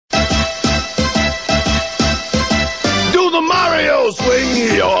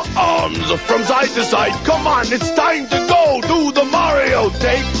Swing your arms from side to side. Come on, it's time to go. Do the Mario.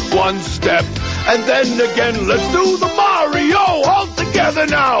 Take one step, and then again. Let's do the Mario. All together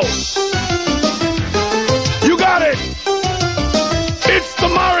now. You got it. It's the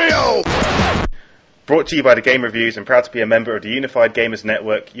Mario. Brought to you by the Game Reviews and proud to be a member of the Unified Gamers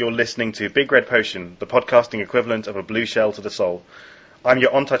Network, you're listening to Big Red Potion, the podcasting equivalent of a blue shell to the soul. I'm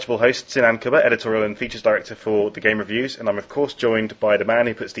your untouchable host, Sinan Kubba, editorial and features director for the Game Reviews, and I'm of course joined by the man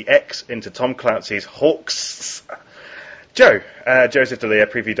who puts the X into Tom Clancy's Hawks, Joe. Joseph DeLia,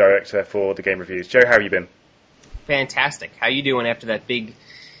 preview director for the Game Reviews. Joe, how have you been? Fantastic. How you doing after that big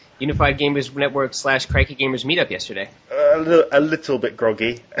Unified Gamers Network / Cranky Gamers meetup yesterday? A little bit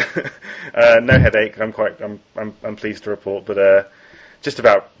groggy. No headache. I'm pleased to report, but just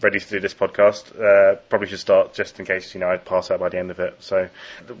about ready to do this podcast. Probably should start just in case I'd pass out by the end of it. So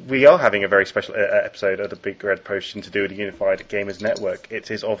we are having a very special episode of the Big Red Potion to do with the Unified Gamers Network.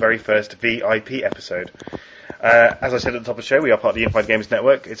 It is our very first VIP episode. As I said at the top of the show, we are part of the Unified Gamers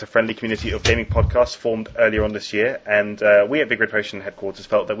Network. It's a friendly community of gaming podcasts formed earlier on this year, and we at Big Red Potion headquarters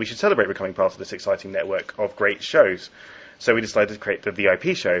felt that we should celebrate becoming part of this exciting network of great shows. So we decided to create the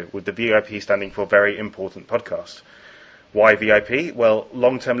VIP show, with the VIP standing for Very Important Podcast. Why VIP? Well,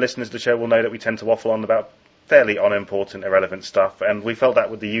 long-term listeners to the show will know that we tend to waffle on about fairly unimportant, irrelevant stuff, and we felt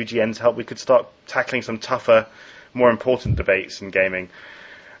that with the UGN's help we could start tackling some tougher, more important debates in gaming.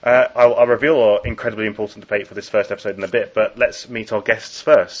 I'll reveal our incredibly important debate for this first episode in a bit, but let's meet our guests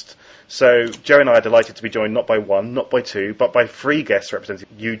first. So, Joe and I are delighted to be joined not by one, not by two, but by three guests representing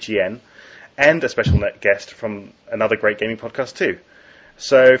UGN, and a special guest from another great gaming podcast too.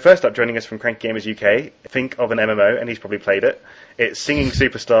 So, first up, joining us from Cranky Gamers UK, think of an MMO, and he's probably played it. It's singing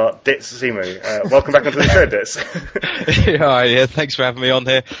superstar Dits Symeou. Welcome back onto the show, Dits. Hi, thanks for having me on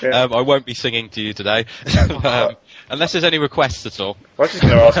here. Yeah. I won't be singing to you today, unless there's any requests at all. I was just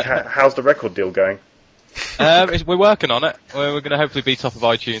going to ask, how's the record deal going? We're working on it. We're going to hopefully be top of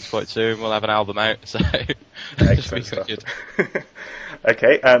iTunes quite soon. We'll have an album out, so excellent stuff.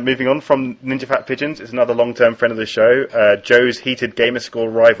 Okay, moving on from Ninja Fat Pigeons, it's another long-term friend of the show, Joe's heated gamer score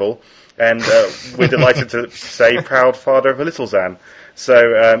rival, and we're delighted to say proud father of a little Zan. So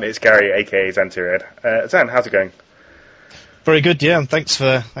it's Gary, aka Xantiriad. Zan, how's it going? Very good, yeah, and thanks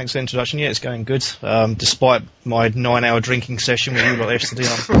for the introduction. Yeah, it's going good. Despite my 9-hour drinking session with you lot yesterday,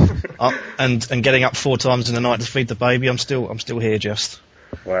 and getting up 4 times in the night to feed the baby, I'm still here, just.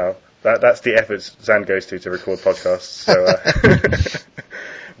 Wow, that's the efforts Zan goes to record podcasts. So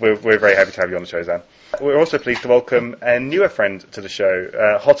we're very happy to have you on the show, Zan. We're also pleased to welcome a newer friend to the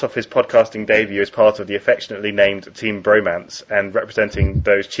show, hot off his podcasting debut as part of the affectionately named Team Bromance, and representing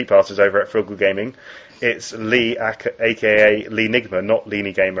those cheap asses over at Frugal Gaming. It's Lee, aka Lee Nigma, not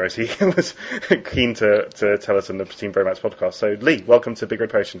Leanie Gamer, as he was keen to tell us on the Team Bromance podcast. So, Lee, welcome to Big Red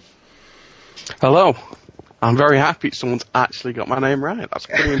Potion. Hello. I'm very happy someone's actually got my name right. That's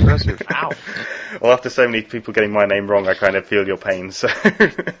pretty impressive. Wow. Well, after so many people getting my name wrong, I kind of feel your pain. So,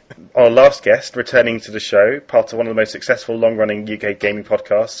 our last guest, returning to the show, part of one of the most successful long-running UK gaming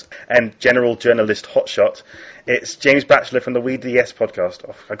podcasts, and general journalist hotshot, it's James Batchelor from the WiiDS podcast.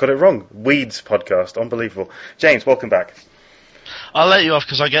 Oh, I got it wrong. WiiDS podcast. Unbelievable. James, welcome back. I'll let you off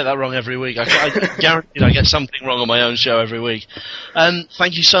because I get that wrong every week. I guarantee I get something wrong on my own show every week.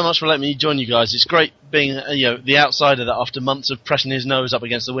 Thank you so much for letting me join you guys. It's great being the outsider that after months of pressing his nose up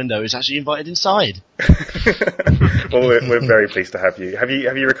against the window is actually invited inside. Well, we're very pleased to have you. Have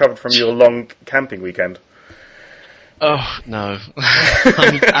you recovered from your long camping weekend? Oh, no.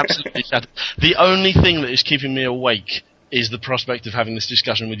 I'm absolutely shattered. The only thing that is keeping me awake is the prospect of having this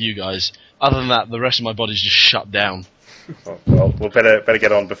discussion with you guys. Other than that, the rest of my body's just shut down. Well, we'll better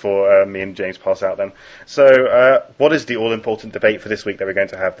get on before me and James pass out then. So, what is the all-important debate for this week that we're going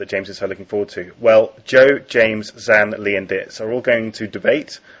to have that James is so looking forward to? Well, Joe, James, Zan, Lee and Dits are all going to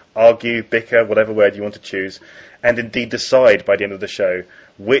debate, argue, bicker, whatever word you want to choose, and indeed decide by the end of the show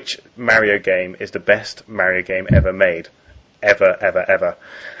which Mario game is the best Mario game ever made. Ever, ever, ever.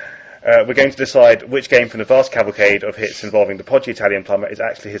 We're going to decide which game from the vast cavalcade of hits involving the podgy Italian plumber is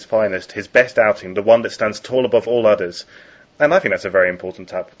actually his finest, his best outing, the one that stands tall above all others. And I think that's a very important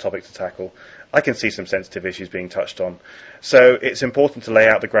topic to tackle. I can see some sensitive issues being touched on. So it's important to lay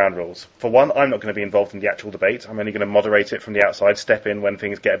out the ground rules. For one, I'm not going to be involved in the actual debate. I'm only going to moderate it from the outside, step in when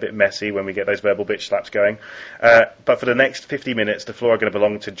things get a bit messy, when we get those verbal bitch slaps going. But for the next 50 minutes, the floor are going to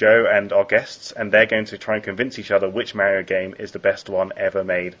belong to Joe and our guests, and they're going to try and convince each other which Mario game is the best one ever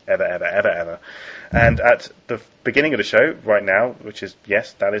made, ever, ever, ever, ever. And at the beginning of the show, right now, which is,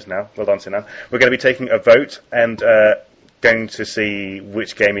 yes, that is now, well done, Sinan, we're going to be taking a vote, and going to see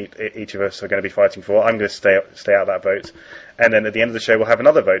which game each of us are going to be fighting for. I'm going to stay out that vote. And then at the end of the show, we'll have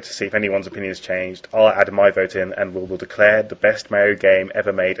another vote to see if anyone's opinion has changed. I'll add my vote in, and we'll declare the best Mario game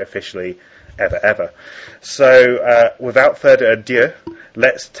ever made officially, ever. So, without further ado,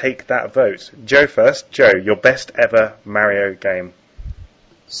 let's take that vote. Joe first. Joe, your best ever Mario game.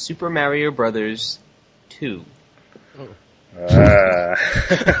 Super Mario Brothers 2.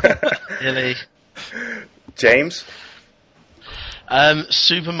 Really? James?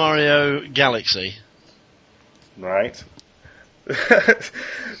 Super Mario Galaxy. Right.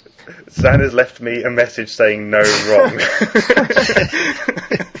 Zan has left me a message saying no wrong.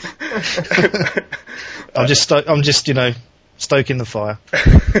 I'm just stoking the fire.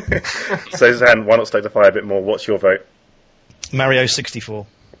 So Zan, why not stoke the fire a bit more? What's your vote? Mario 64.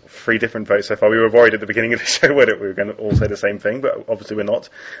 3 different votes so far. We were worried at the beginning of the show whether we were going to all say the same thing, but obviously we're not.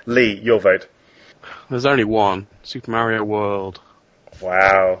 Lee, your vote. There's only one. Super Mario World.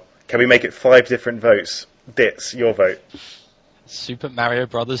 Wow. Can we make it 5 different votes? Dits, your vote. Super Mario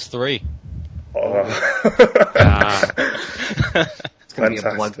Brothers 3. Oh. It's going to be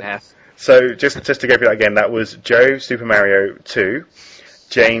a bloodbath. So, just to go through that again, that was Joe, Super Mario 2,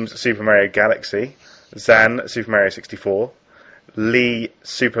 James, Super Mario Galaxy, Zan, Super Mario 64, Lee,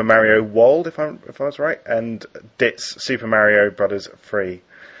 Super Mario World, if I was right, and Dits, Super Mario Brothers 3.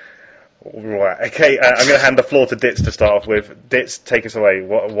 Right, okay, I'm going to hand the floor to Dits to start off with. Dits, take us away.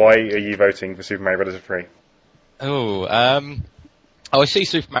 Why are you voting for Super Mario Brothers 3? I see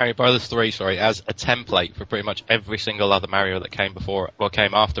Super Mario Brothers 3, as a template for pretty much every single other Mario that came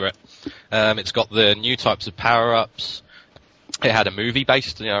came after it. It's got the new types of power-ups. It had a movie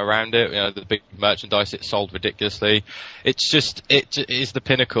based, around it. The big merchandise it sold ridiculously. It is the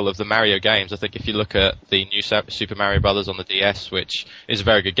pinnacle of the Mario games. I think if you look at the new Super Mario Brothers on the DS, which is a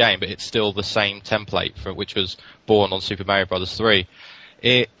very good game, but it's still the same template which was born on Super Mario Brothers 3.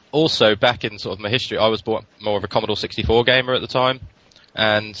 It also, back in sort of my history, I was more of a Commodore 64 gamer at the time.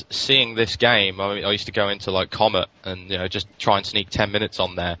 And seeing this game, I used to go into like Comet and just try and sneak 10 minutes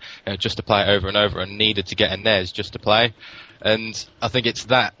on there, just to play it over and over, and needed to get a NES just to play. And I think it's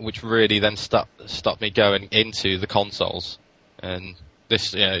that which really then stopped me going into the consoles. And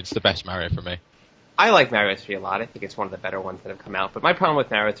this, it's the best Mario for me. I like Mario 3 a lot. I think it's one of the better ones that have come out. But my problem with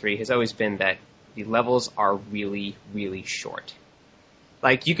Mario 3 has always been that the levels are really, really short.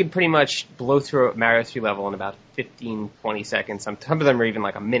 Like, you can pretty much blow through a Mario 3 level in about 15, 20 seconds. Some of them are even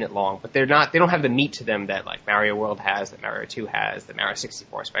like a minute long, but they don't have the meat to them that like Mario World has, that Mario 2 has, that Mario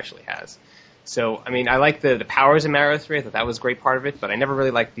 64 especially has. So, I like the powers of Mario 3. I thought that was a great part of it, but I never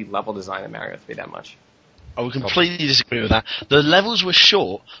really liked the level design of Mario 3 that much. I would completely disagree with that. The levels were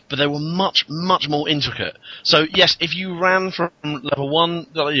short, but they were much, much more intricate. So, yes, if you ran from level 1,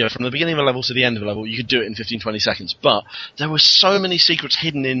 from the beginning of a level to the end of a level, you could do it in 15, 20 seconds. But there were so many secrets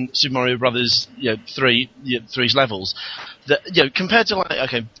hidden in Super Mario Brothers 3's levels that, compared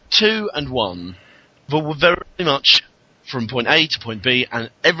to 2 and 1, were very much from point A to point B, and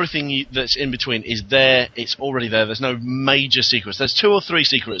everything that's in between is there. It's already there. There's no major secrets. There's 2 or 3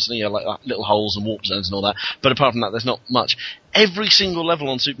 secrets, like little holes and warp zones and all that. But apart from that, there's not much. Every single level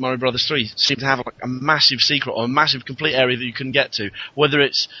on Super Mario Bros. 3 seems to have a massive secret or a massive complete area that you can get to. Whether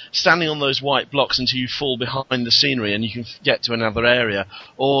it's standing on those white blocks until you fall behind the scenery and you can get to another area,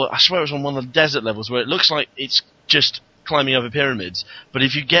 or I swear it was on one of the desert levels where it looks like it's just climbing over pyramids, but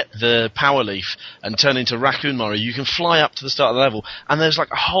if you get the power leaf and turn into Raccoon Mario, you can fly up to the start of the level, and there's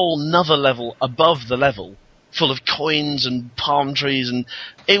like a whole nother level above the level full of coins and palm trees, and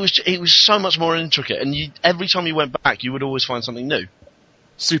it was so much more intricate, and every time you went back you would always find something new.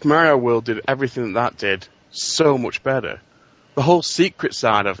 Super Mario World did everything that did so much better. The whole secret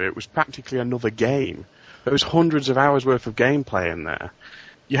side of it was practically another game. There was hundreds of hours worth of gameplay in there.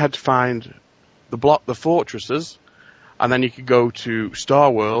 You had to find the fortresses, and then you could go to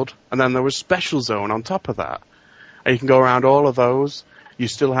Star World, and then there was Special Zone on top of that. And you can go around all of those. You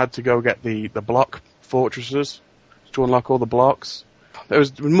still had to go get the block fortresses to unlock all the blocks. There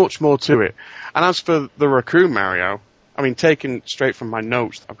was much more to it. And as for the Raccoon Mario, taken straight from my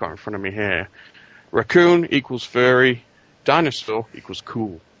notes that I've got in front of me here, Raccoon equals furry, dinosaur equals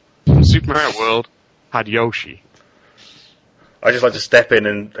cool. And Super Mario World had Yoshi. I'd just like to step in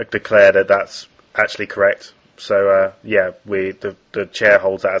and declare that that's actually correct. So, the chair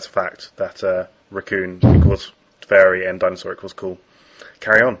holds that as fact, that Raccoon equals fairy and dinosaur equals cool.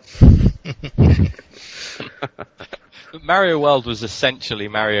 Carry on. Mario World was essentially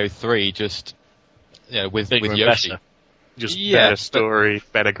Mario 3, just with Yoshi. Better. Just better story,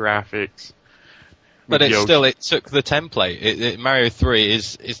 better graphics. But it took the template. Mario 3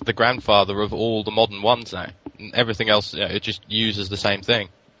 is the grandfather of all the modern ones now. everything else, it just uses the same thing.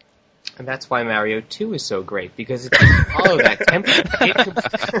 And that's why Mario 2 is so great, because it didn't follow that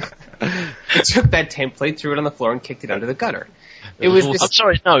template. It took that template, threw it on the floor, and kicked it under the gutter. It was this... I'm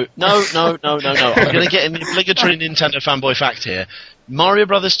sorry, no. I'm going to get in the obligatory Nintendo fanboy fact here. Mario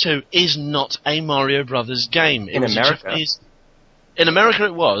Brothers 2 is not a Mario Brothers game. In America. In America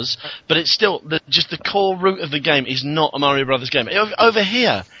it was, but it's still, just the core root of the game is not a Mario Brothers game. Over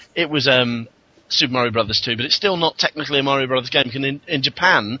here, it was Super Mario Brothers 2, but it's still not technically a Mario Brothers game. In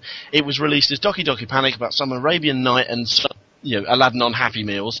Japan, it was released as Doki Doki Panic about some Arabian night and some, Aladdin on Happy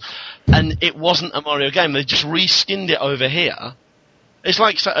Meals, and it wasn't a Mario game. They just reskinned it over here. It's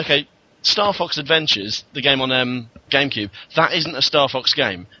like, okay, Star Fox Adventures, the game on GameCube, that isn't a Star Fox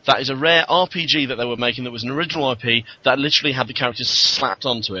game. That is a rare RPG that they were making that was an original IP that literally had the characters slapped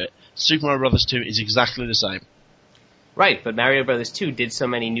onto it. Super Mario Bros. 2 is exactly the same. Right, but Mario Bros. 2 did so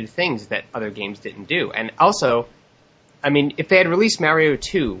many new things that other games didn't do. And also, I mean, if they had released Mario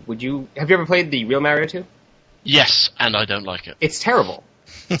 2, have you ever played the real Mario 2? Yes, and I don't like it. It's terrible.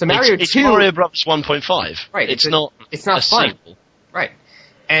 So Mario 2... It's Mario Bros. 1.5. Right. It's not fun. Sequel. Right.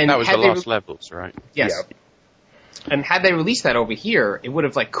 And that was the last levels, right? Yes. Yeah. And had they released that over here, it would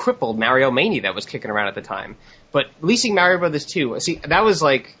have crippled Mario Mania that was kicking around at the time. But releasing Mario Brothers 2, that was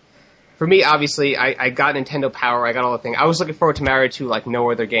for me, obviously, I got Nintendo Power, I got all the thing. I was looking forward to Mario 2 like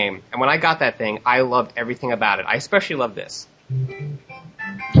no other game. And when I got that thing, I loved everything about it. I especially loved this.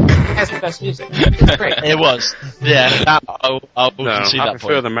 It has the best music. It's great. It was. Yeah, I'll concede that I point.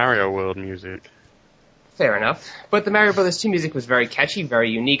 prefer the Mario World music. Fair enough. But the Mario Brothers 2 music was very catchy,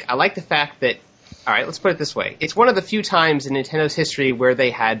 very unique. I like the fact that, alright, let's put it this way. It's one of the few times in Nintendo's history where they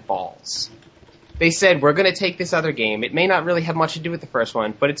had balls. They said, we're going to take this other game. It may not really have much to do with the first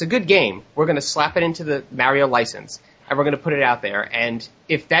one, but it's a good game. We're going to slap it into the Mario license, and we're going to put it out there. And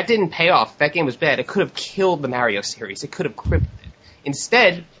if that didn't pay off, if that game was bad, it could have killed the Mario series. It could have crippled it.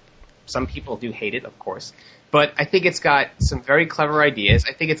 Instead, some people do hate it, of course, but I think it's got some very clever ideas.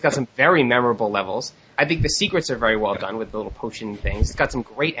 I think it's got some very memorable levels. I think the secrets are very well done with the little potion things. It's got some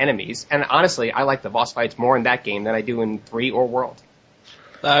great enemies, and honestly, I like the boss fights more in that game than I do in 3 or World.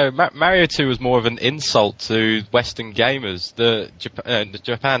 No, Mario 2 was more of an insult to Western gamers. The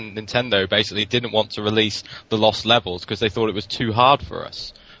Japan Nintendo basically didn't want to release the Lost Levels because they thought it was too hard for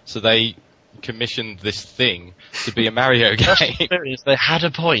us. So they commissioned this thing to be a Mario game. They had a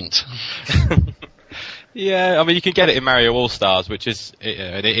point. Yeah, I mean, you can get it in Mario All-Stars, which is,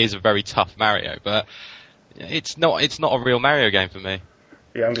 it is a very tough Mario, but it's not a real Mario game for me.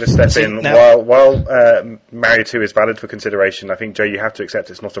 Yeah, I'm going to step in. While Mario 2 is valid for consideration, I think, Joe, you have to accept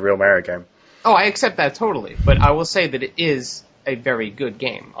it's not a real Mario game. Oh, I accept that totally, but I will say that it is a very good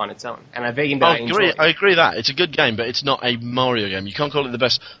game on its own, and I agree that it's a good game, but it's not a Mario game. You can't call it the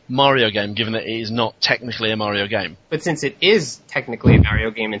best Mario game, given that it is not technically a Mario game. But since it is technically a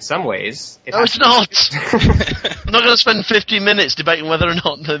Mario game in some ways, it's not. I'm not going to spend 50 minutes debating whether or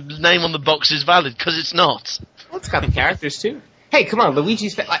not the name on the box is valid, because it's not. Well, it's got the characters too. Hey, come on,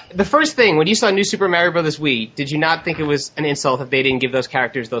 Luigi's... the first thing, when you saw New Super Mario Bros. Wii, did you not think it was an insult if they didn't give those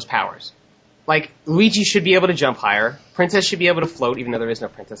characters those powers? Luigi should be able to jump higher. Princess should be able to float, even though there is no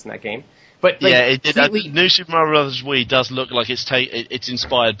princess in that game. But it did. New Super Mario Bros. Wii does look like it's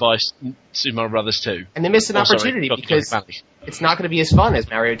inspired by Super Mario Bros. 2. And they missed an opportunity because it's not going to be as fun as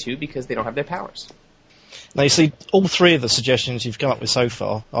Mario 2 because they don't have their powers. Now, you see, all three of the suggestions you've come up with so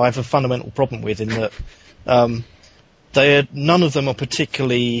far, I have a fundamental problem with in that none of them are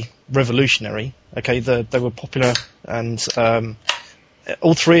particularly revolutionary. Okay, they were popular, and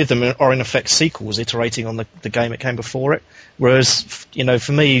all three of them are in effect sequels, iterating on the game that came before it. Whereas,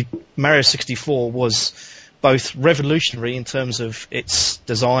 for me, Mario 64 was both revolutionary in terms of its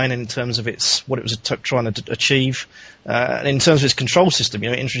design, and in terms of what it was trying to achieve, and in terms of its control system.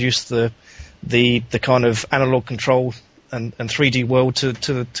 It introduced the kind of analog control and 3D world to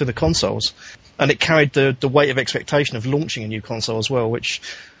the consoles. And it carried the weight of expectation of launching a new console as well, which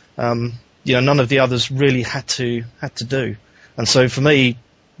none of the others really had to do. And so for me,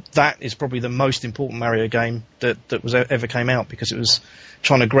 that is probably the most important Mario game that was ever came out, because it was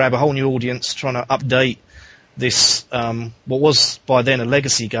trying to grab a whole new audience, trying to update this what was by then a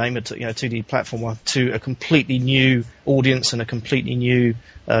legacy game, a 2D platformer, to a completely new audience and a completely new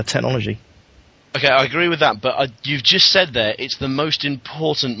technology. Okay, I agree with that, but you've just said there it's the most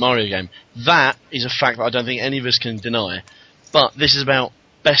important Mario game. That is a fact that I don't think any of us can deny. But this is about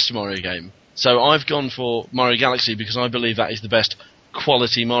best Mario game. So I've gone for Mario Galaxy because I believe that is the best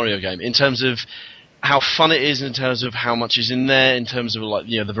quality Mario game. In terms of how fun it is, in terms of how much is in there, in terms of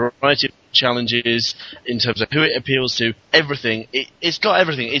the variety of challenges, in terms of who it appeals to, everything. It's got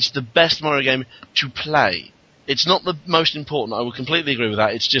everything. It's the best Mario game to play. It's not the most important, I would completely agree with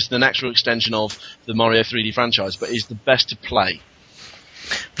that. It's just the natural extension of the Mario 3D franchise, but is the best to play.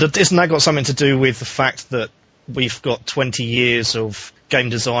 Isn't that got something to do with the fact that we've got 20 years of game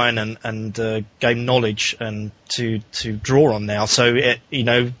design and game knowledge and to draw on now? So,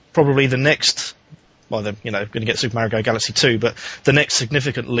 probably the next, going to get Super Mario Go Galaxy 2, but the next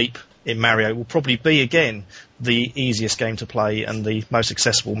significant leap in Mario will probably be, again, the easiest game to play and the most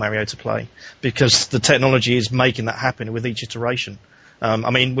accessible Mario to play, because the technology is making that happen with each iteration.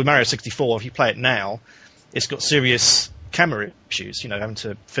 With Mario 64, if you play it now, it's got serious camera issues, having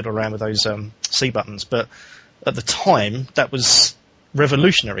to fiddle around with those C buttons. But at the time, that was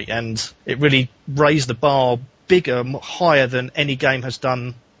revolutionary, and it really raised the bar bigger, higher than any game has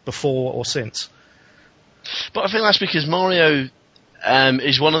done before or since. But I think that's because Mario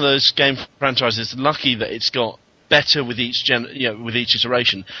is one of those game franchises lucky that it's got better with each with each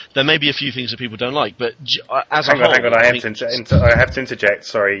iteration. There may be a few things that people don't like, but as a whole... Hang on, I have to interject,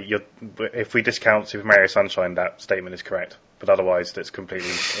 sorry. If we discount Super Mario Sunshine, that statement is correct. But otherwise, that's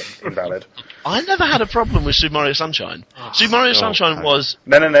completely invalid. I never had a problem with Super Mario Sunshine. Super Mario Sunshine was...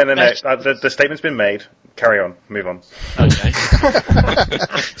 No. The statement's been made. Carry on. Move on. Okay.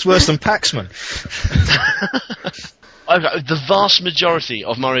 It's worse than Paxman. The vast majority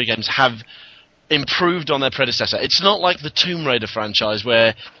of Mario games have improved on their predecessor. It's not like the Tomb Raider franchise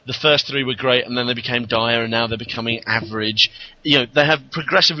where the first three were great and then they became dire and now they're becoming average. They have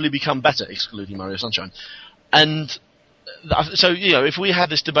progressively become better, excluding Mario Sunshine. And so, if we had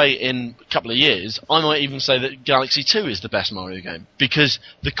this debate in a couple of years, I might even say that Galaxy 2 is the best Mario game, because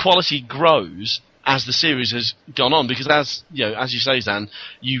the quality grows as the series has gone on, because as you say, Zan,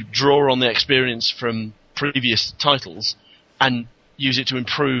 you draw on the experience from previous titles and use it to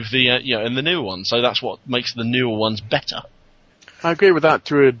improve the in the newer ones. So that's what makes the newer ones better. I agree with that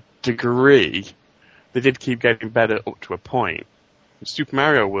to a degree. They did keep getting better up to a point. When Super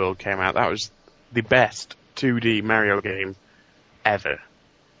Mario World came out, that was the best 2D Mario game ever.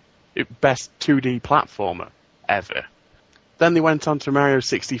 Best 2D platformer ever. Then they went on to Mario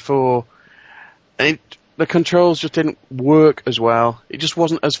 64, and the controls just didn't work as well. It just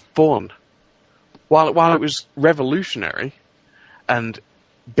wasn't as fun. While it was revolutionary and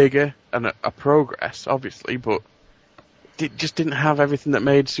bigger and a progress, obviously, but it just didn't have everything that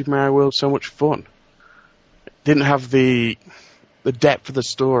made Super Mario World so much fun. It didn't have the depth of the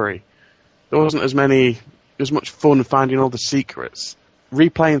story. There wasn't as much fun finding all the secrets.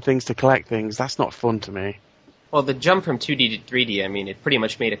 Replaying things to collect things, that's not fun to me. Well, the jump from 2D to 3D, it pretty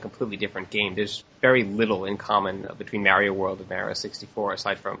much made a completely different game. There's very little in common between Mario World and Mario 64,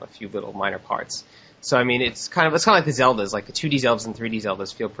 aside from a few little minor parts. So, it's kind of like the Zeldas. Like, the 2D Zeldas and 3D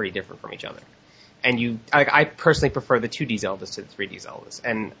Zeldas feel pretty different from each other. And I personally prefer the 2D Zeldas to the 3D Zeldas.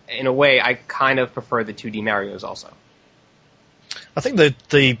 And in a way, I kind of prefer the 2D Marios also. I think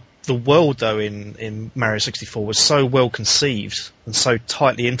the world, though, in Mario 64 was so well conceived and so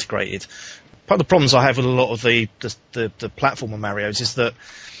tightly integrated. Part of the problems I have with a lot of the platformer Marios is that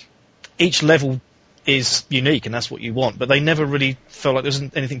each level is unique, and that's what you want, but they never really felt like there was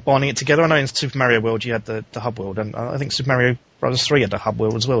anything binding it together. I know in Super Mario World you had the hub world, and I think Super Mario Bros. 3 had a hub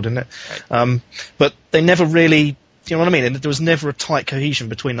world as well, didn't it? Right. But they never really, you know what I mean? There was never a tight cohesion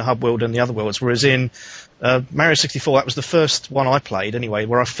between the hub world and the other worlds, whereas in Mario 64, that was the first one I played anyway,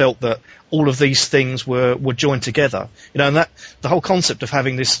 where I felt that all of these things were joined together. And that the whole concept of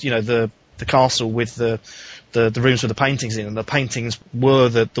having this, the castle with the rooms with the paintings in, and the paintings were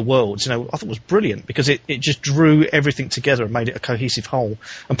the worlds, I thought was brilliant, because it just drew everything together and made it a cohesive whole.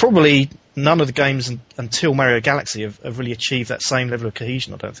 And probably none of the games until Mario Galaxy have really achieved that same level of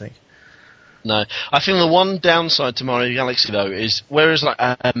cohesion, I don't think. No. I think the one downside to Mario Galaxy, though, is whereas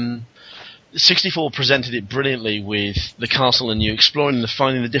 64 presented it brilliantly with the castle, and you exploring and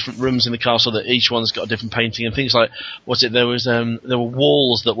finding the different rooms in the castle that each one's got a different painting, and things like there were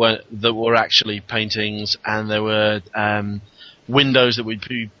walls that were actually paintings, and there were windows that would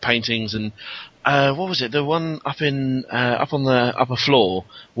be paintings, and the one up on the upper floor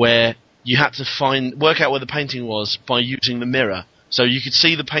where you had to work out where the painting was by using the mirror. So you could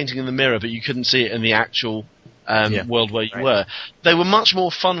see the painting in the mirror, but you couldn't see it in the actual world where you were. They were much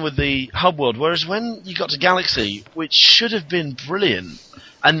more fun with the hub world, whereas when you got to Galaxy, which should have been brilliant,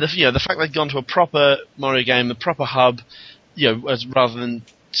 and the fact they'd gone to a proper Mario game, the proper hub, rather than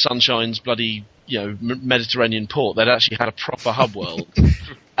Sunshine's bloody Mediterranean port, they'd actually had a proper hub world,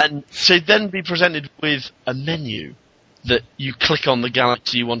 and to then be presented with a menu that you click on the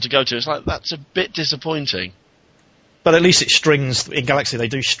galaxy you want to go to, it's like, that's a bit disappointing. But at least it strings, in Galaxy they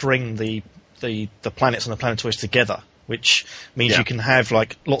do string the planets and the planetoids together, which means you can have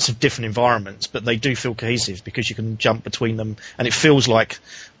like lots of different environments, but they do feel cohesive because you can jump between them, and it feels like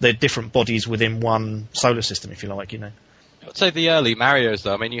they're different bodies within one solar system, if you like, I'd say the early Marios,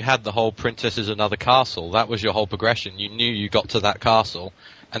 though, I mean, you had the whole Princess is Another Castle. That was your whole progression. You knew you got to that castle,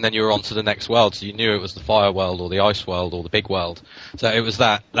 and then you were on to the next world, so you knew it was the fire world or the ice world or the big world. So it was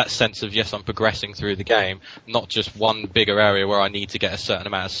that sense of, yes, I'm progressing through the game, not just one bigger area where I need to get a certain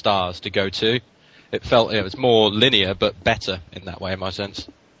amount of stars to go to. It felt it was more linear, but better in that way, in my sense.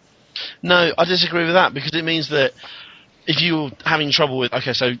 No, I disagree with that, because it means that if you're having trouble with...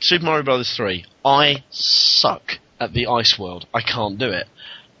 Okay, so Super Mario Bros. 3, I suck at the ice world. I can't do it.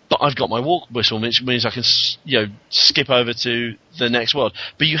 But I've got my walk whistle, which means I can, skip over to the next world.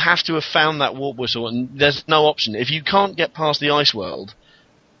 But you have to have found that walk whistle, and there's no option. If you can't get past the ice world,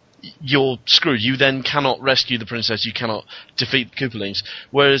 you're screwed. You then cannot rescue the princess. You cannot defeat the Koopalings.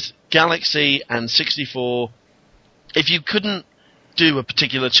 Whereas Galaxy and 64, if you couldn't do a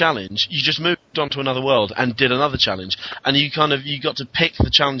particular challenge, you just moved on to another world and did another challenge, and you got to pick the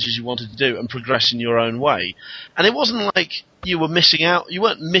challenges you wanted to do and progress in your own way. And it wasn't like you were missing out. You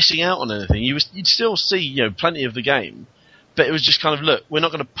weren't missing out on anything. You'd still see plenty of the game, but it was just kind of, look, we're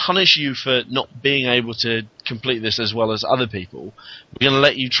not going to punish you for not being able to complete this as well as other people. We're going to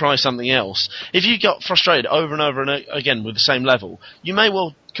let you try something else. If you got frustrated over and over and again with the same level, you may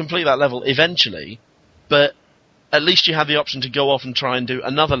well complete that level eventually, but at least you had the option to go off and try and do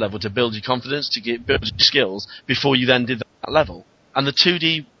another level to build your confidence, to build your skills, before you then did that level. And the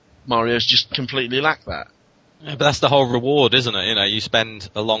 2D Marios just completely lack that. Yeah, but that's the whole reward, isn't it? You spend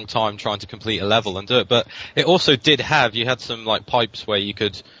a long time trying to complete a level and do it. But it also you had some like pipes where you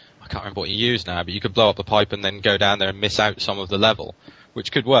could, I can't remember what you used now, but you could blow up a pipe and then go down there and miss out some of the level,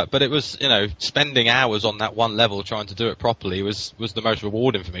 which could work. But it was, spending hours on that one level trying to do it properly was the most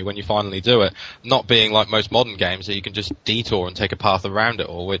rewarding for me when you finally do it. Not being like most modern games that you can just detour and take a path around it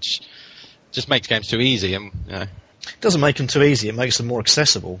all, which just makes games too easy. And It doesn't make them too easy. It makes them more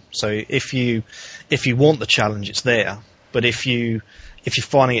accessible. So if you want the challenge, it's there. But if you're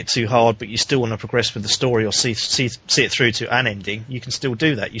finding it too hard, but you still want to progress with the story or see it through to an ending, you can still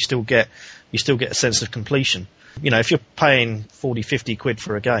do that. You still get a sense of completion. If you're paying 40, 50 quid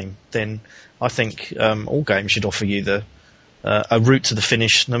for a game, then I think all games should offer you a route to the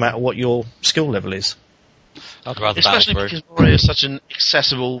finish, no matter what your skill level is. I'd rather especially because Mario is such an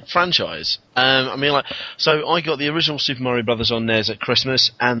accessible franchise. So I got the original Super Mario Brothers on NES at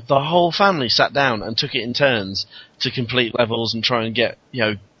Christmas, and the whole family sat down and took it in turns to complete levels and try and get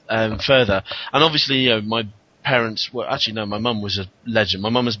further. And obviously, my parents my mum was a legend. My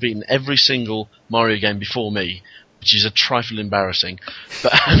mum has beaten every single Mario game before me, which is a trifle embarrassing.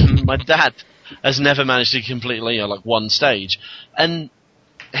 But my dad has never managed to complete one stage, and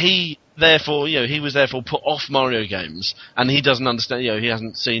he was therefore put off Mario games, and he doesn't understand. He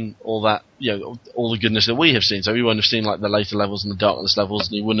hasn't seen all that, all the goodness that we have seen. So he wouldn't have seen the later levels and the darkness levels,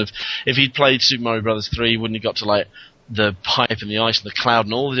 and he wouldn't have, if he'd played Super Mario Bros. 3, he wouldn't have got to the pipe and the ice and the cloud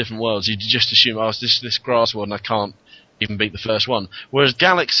and all the different worlds. You'd just assume, it's this grass world and I can't even beat the first one. Whereas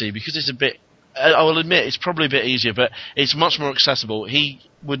Galaxy, because it's a bit, I will admit, it's probably a bit easier, but it's much more accessible. He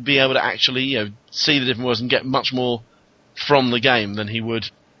would be able to actually, see the different worlds and get much more from the game than he would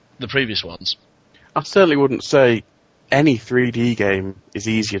the previous ones. I certainly wouldn't say any 3D game is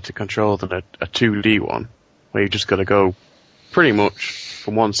easier to control than a 2D one, where you've just got to go pretty much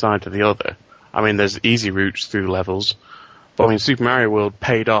from one side to the other. There's easy routes through levels, but Super Mario World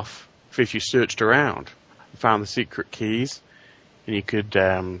paid off if you searched around, found the secret keys, and you could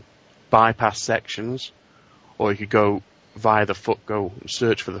bypass sections, or you could go via go and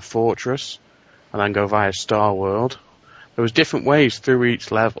search for the fortress, and then go via Star World. There was different ways through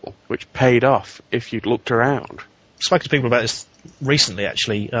each level, which paid off if you'd looked around. I've spoken to people about this recently,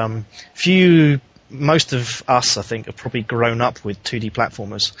 actually. Most of us, I think, have probably grown up with 2D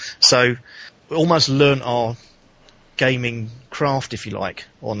platformers. So we almost learnt our gaming craft, if you like,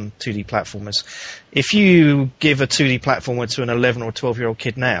 on 2D platformers. If you give a 2D platformer to an 11 or 12-year-old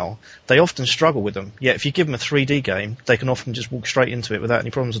kid now, they often struggle with them. Yet if you give them a 3D game, they can often just walk straight into it without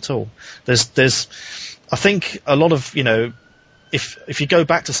any problems at all. I think a lot of, if you go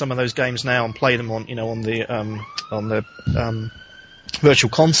back to some of those games now and play them on the virtual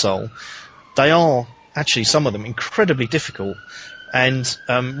console, they are actually, some of them, incredibly difficult. And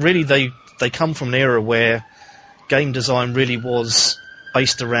really they come from an era where game design really was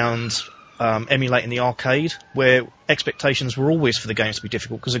based around emulating the arcade, where expectations were always for the games to be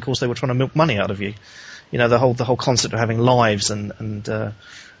difficult, because of course they were trying to milk money out of you. The whole concept of having lives and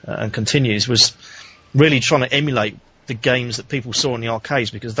continues was really trying to emulate the games that people saw in the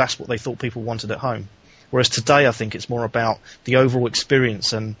arcades, because that's what they thought people wanted at home. Whereas today, I think it's more about the overall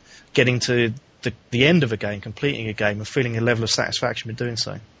experience and getting to the end of a game, completing a game, and feeling a level of satisfaction with doing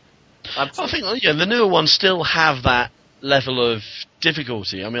so. I think the newer ones still have that level of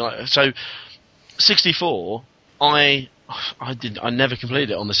difficulty. I mean, so 64, I never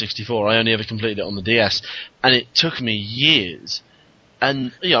completed it on the 64. I only ever completed it on the DS, and it took me years.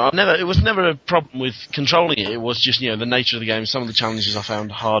 And it was never a problem with controlling it. It was just the nature of the game. Some of the challenges I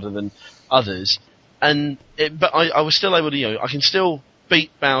found harder than others, but I was still able to I can still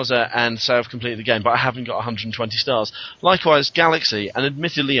beat Bowser and say I've completed the game, but I haven't got 120 stars. Likewise, Galaxy, and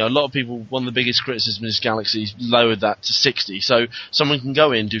admittedly, a lot of people, one of the biggest criticisms is Galaxy's lowered that to 60. So someone can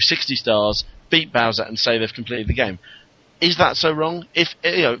go in, do 60 stars, beat Bowser, and say they've completed the game. Is that so wrong? If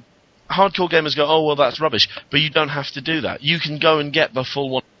hardcore gamers go, oh well, that's rubbish, but you don't have to do that. You can go and get the full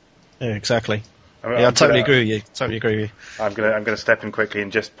one. Yeah, exactly. I totally agree with you. I'm gonna step in quickly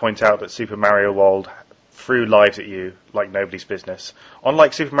and just point out that Super Mario World threw lives at you like nobody's business.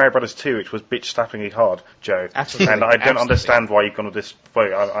 Unlike Super Mario Bros. 2, which was bitch-slappingly hard, Joe. Absolutely. And I don't understand why you've gone to this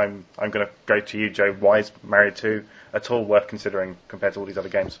vote. I'm going to go to you, Joe. Why is Mario 2 at all worth considering compared to all these other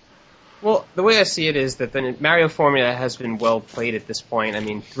games? Well, the way I see it is that the Mario formula has been well played at this point. I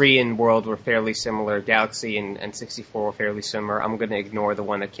mean, 3 and World were fairly similar. Galaxy and 64 were fairly similar. I'm going to ignore the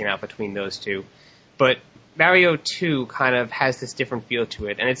one that came out between those two. But Mario 2 kind of has this different feel to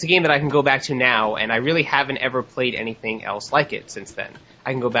it. And it's a game that I can go back to now, and I really haven't ever played anything else like it since then.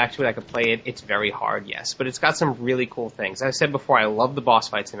 I can go back to it, I can play it. It's very hard, yes. But it's got some really cool things. As I said before, I love the boss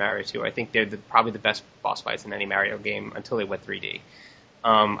fights in Mario 2. I think they're probably the best boss fights in any Mario game until they went 3D.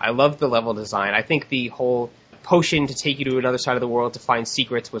 I love the level design. I think the whole potion to take you to another side of the world to find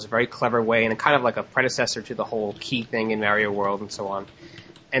secrets was a very clever way, and kind of like a predecessor to the whole key thing in Mario World and so on.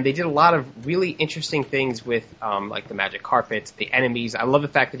 And they did a lot of really interesting things with like the magic carpets, the enemies. I love the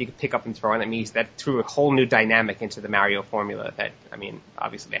fact that you could pick up and throw enemies. That threw a whole new dynamic into the Mario formula that, I mean,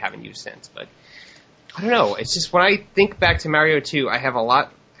 obviously they haven't used since. But I don't know. It's just when I think back to Mario 2, I have a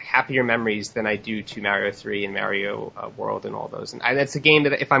lot happier memories than I do to Mario 3 and Mario World and all those. And that's a game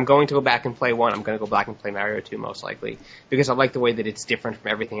that if I'm going to go back and play one, I'm going to go back and play Mario 2 most likely, because I like the way that it's different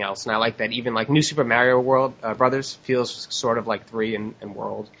from everything else. And I like that even like New Super Mario World Brothers feels sort of like 3 and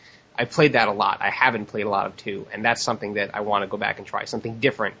World. I played that a lot. I haven't played a lot of 2, and that's something that I want to go back and try, something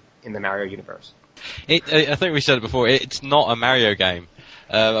different in the Mario universe. I think we said it before, it's not a Mario game.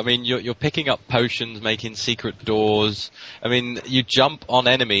 I mean, you're picking up potions, making secret doors. I mean, you jump on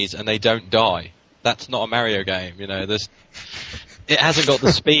enemies and they don't die. That's not a Mario game, It hasn't got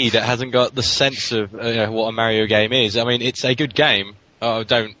the speed, it hasn't got the sense of what a Mario game is. I mean, it's a good game.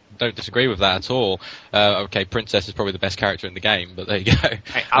 Don't disagree with that at all. Okay, Princess is probably the best character in the game, but there you go.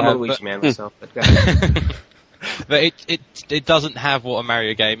 I'm a Luigi man myself, but go ahead. But it doesn't have what a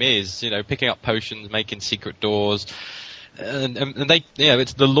Mario game is. Picking up potions, making secret doors. And they,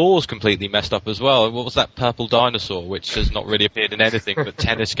 it's the laws completely messed up as well. What was that purple dinosaur, which has not really appeared in anything but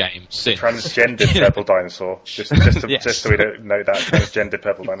tennis games since? Transgendered purple dinosaur. Just so we don't know that transgendered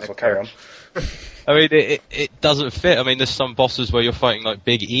purple dinosaur. Carry on. I mean, it doesn't fit. I mean, there's some bosses where you're fighting like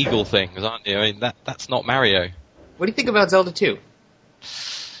big eagle things, aren't you? I mean, that's not Mario. What do you think about Zelda 2?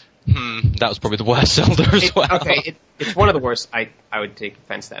 That was probably the worst Zelda as well. Okay, it's one of the worst. I would take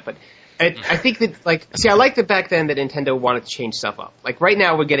offense to that, but I think that, I liked it back then that Nintendo wanted to change stuff up. Like, right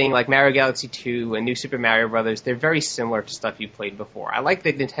now we're getting, Mario Galaxy 2 and New Super Mario Brothers. They're very similar to stuff you played before. I like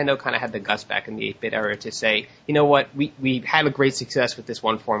that Nintendo kind of had the guts back in the 8-bit era to say, you know what, we had a great success with this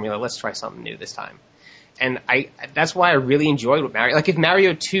one formula, let's try something new this time. And that's why I really enjoyed what Mario... if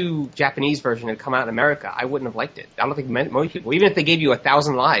Mario 2 Japanese version had come out in America, I wouldn't have liked it. I don't think most people... Even if they gave you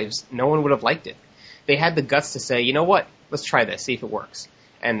 1,000 lives, no one would have liked it. They had the guts to say, you know what, let's try this, see if it works.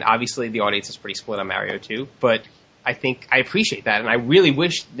 And obviously the audience is pretty split on Mario 2, but I think I appreciate that, and I really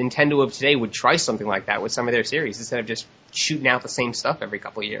wish Nintendo of today would try something like that with some of their series instead of just shooting out the same stuff every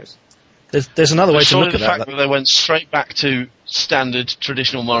couple of years. There's another way to look at the fact that they went straight back to standard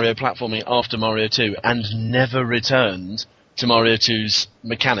traditional Mario platforming after Mario 2 and never returned to Mario 2's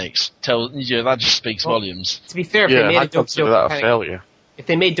mechanics. That just speaks volumes. To be fair, if they made if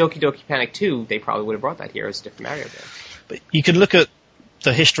they made Doki Doki Panic 2, they probably would have brought that here as a different Mario game. But you could look at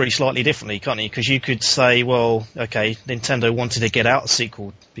the history slightly differently, can't you? Because you could say, well, okay, Nintendo wanted to get out a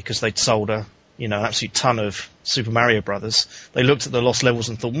sequel because they'd sold an absolute ton of Super Mario Brothers. They looked at the lost levels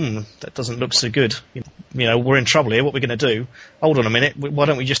and thought, that doesn't look so good. We're in trouble here. What are we going to do? Hold on a minute. Why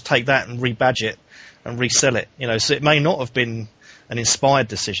don't we just take that and rebadge it and resell it? So it may not have been an inspired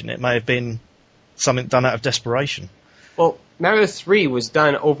decision. It may have been something done out of desperation. Well, Mario 3 was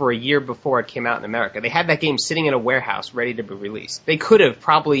done over a year before it came out in America. They had that game sitting in a warehouse ready to be released. They could have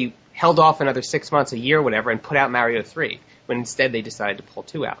probably held off another 6 months, a year, whatever, and put out Mario 3, when instead they decided to pull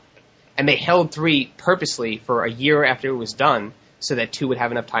 2 out. And they held 3 purposely for a year after it was done so that 2 would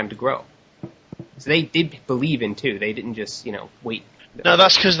have enough time to grow. So they did believe in 2. They didn't just, wait. No,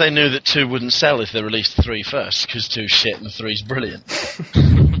 that's because they knew that 2 wouldn't sell if they released 3 first, because 2's shit and 3's brilliant.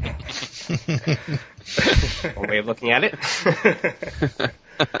 One way of looking at it.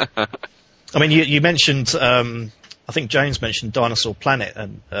 I mean, you mentioned, I think James mentioned Dinosaur Planet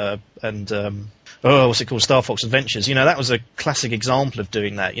and what's it called, Star Fox Adventures. That was a classic example of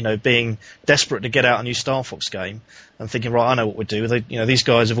doing that. Being desperate to get out a new Star Fox game and thinking, right, I know what we'd do. These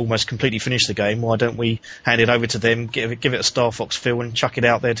guys have almost completely finished the game. Why don't we hand it over to them, give it a Star Fox feel, and chuck it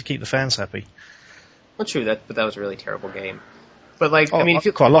out there to keep the fans happy? Well, true, but that was a really terrible game. But if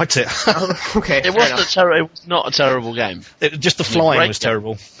you quite liked it. Okay, it was not a terrible game. Just the flying was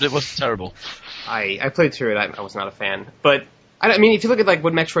terrible. It was terrible. I played through it. I was not a fan. But if you look at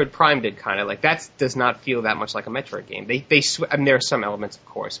what Metroid Prime did, kind of that does not feel that much like a Metroid game. There are some elements, of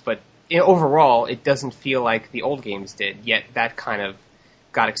course, but overall, it doesn't feel like the old games did. Yet that kind of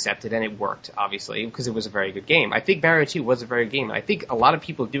got accepted, and it worked, obviously, because it was a very good game. I think Mario 2 was a very good game, and I think a lot of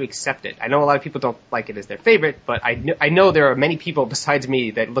people do accept it. I know a lot of people don't like it as their favorite, but I know there are many people besides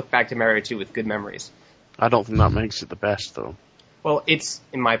me that look back to Mario 2 with good memories. I don't think that makes it the best, though. Well, it's,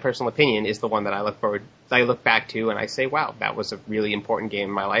 in my personal opinion, is the one that I look back to and I say, wow, that was a really important game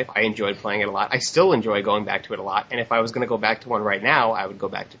in my life. I enjoyed playing it a lot. I still enjoy going back to it a lot, and if I was going to go back to one right now, I would go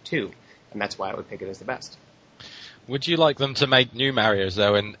back to 2, and that's why I would pick it as the best. Would you like them to make new Marios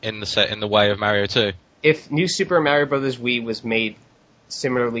though in the way of Mario 2? If New Super Mario Bros. Wii was made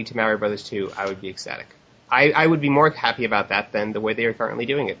similarly to Mario Bros. 2, I would be ecstatic. I would be more happy about that than the way they are currently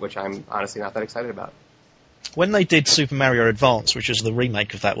doing it, which I'm honestly not that excited about. When they did Super Mario Advance, which was the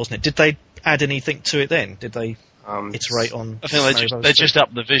remake of that, wasn't it? Did they add anything to it then? Did they iterate on? I think they just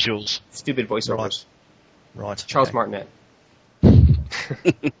upped the visuals. Stupid voiceovers. Right. Charles Martinet.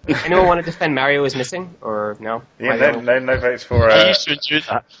 Anyone want to defend Mario is missing, or no? Yeah, no votes for... I used to enjoy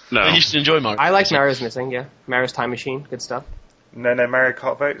that. No. I used to enjoy Mario. I like Mario's Missing, yeah. Mario's Time Machine, good stuff. No Mario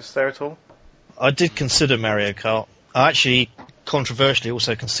Kart votes there at all? I did consider Mario Kart. I actually, controversially,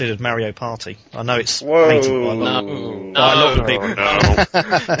 also considered Mario Party. I know it's hated by a lot of people. No.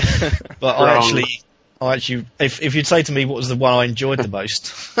 But I actually, if you'd say to me what was the one I enjoyed the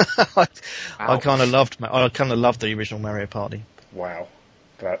most, I kind of loved the original Mario Party. Wow,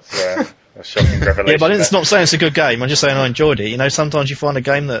 that's a shocking revelation. Yeah, but it's not saying it's a good game. I'm just saying I enjoyed it. Sometimes you find a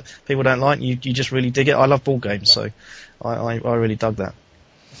game that people don't like, and you just really dig it. I love ball games, so I really dug that.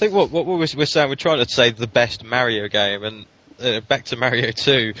 I think what we're saying, we're trying to say the best Mario game, and back to Mario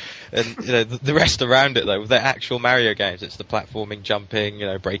 2, and the rest around it though, they're actual Mario games. It's the platforming, jumping,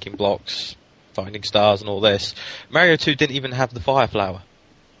 breaking blocks, finding stars, and all this. Mario 2 didn't even have the fire flower.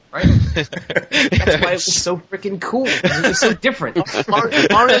 Right? That's why it was so freaking cool. It was so different.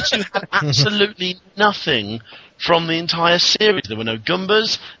 Mario 2 had absolutely nothing from the entire series. There were no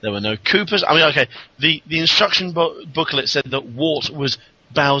Goombas, there were no Koopas. I mean, okay, the instruction booklet said that Wart was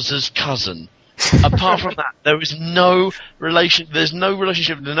Bowser's cousin. Apart from that, there is no relation. There's no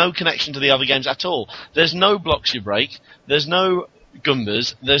relationship. There's no connection to the other games at all. There's no blocks you break. There's no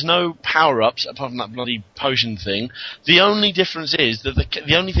Goombas. There's no power-ups apart from that bloody potion thing. The only difference is that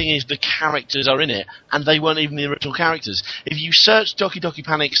the only thing is the characters are in it, and they weren't even the original characters. If you search Doki Doki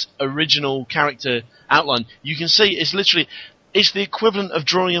Panic's original character outline, you can see it's the equivalent of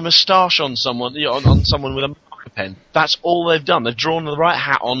drawing a moustache on someone with a marker pen. That's all they've done. They've drawn the right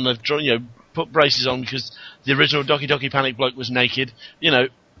hat on. They've drawn, put braces on because the original Doki Doki Panic bloke was naked.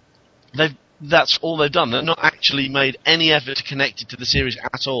 That's all they've done. They've not actually made any effort to connect it to the series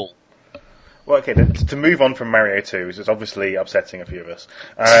at all. Well, okay, to move on from Mario 2, which is obviously upsetting a few of us,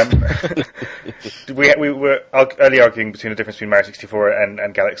 we were earlier arguing between the difference between Mario 64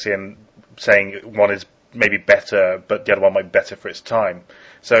 and Galaxy, and saying one is maybe better, but the other one might be better for its time.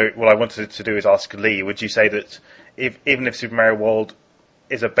 So what I wanted to do is ask Lee, would you say that even if Super Mario World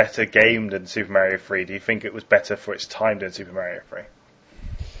is a better game than Super Mario 3, do you think it was better for its time than Super Mario 3?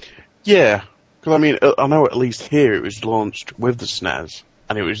 Yeah, because I know at least here it was launched with the SNES,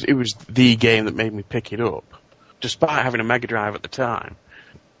 and it was the game that made me pick it up, despite having a Mega Drive at the time.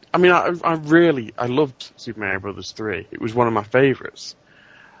 I loved Super Mario Bros. 3. It was one of my favourites,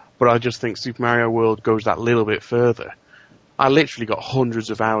 but I just think Super Mario World goes that little bit further. I literally got hundreds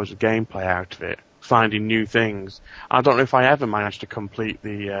of hours of gameplay out of it, finding new things. I don't know if I ever managed to complete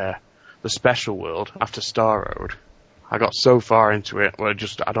the special world after Star Road. I got so far into it where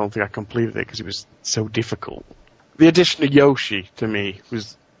I don't think I completed it because it was so difficult. The addition of Yoshi, to me,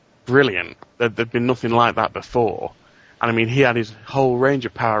 was brilliant. There'd been nothing like that before. And I mean, he had his whole range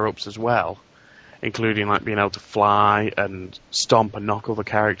of power-ups as well, including like being able to fly and stomp and knock other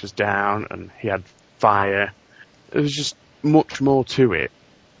characters down, and he had fire. There was just much more to it.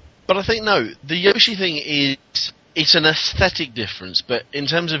 But I think, no, the Yoshi thing it's an aesthetic difference, but in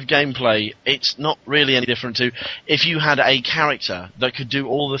terms of gameplay, it's not really any different to if you had a character that could do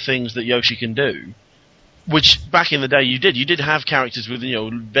all the things that Yoshi can do, which back in the day you did. You did have characters with,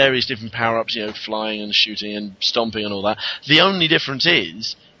 various different power-ups, flying and shooting and stomping and all that. The only difference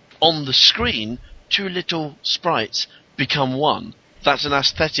is, on the screen, two little sprites become one. That's an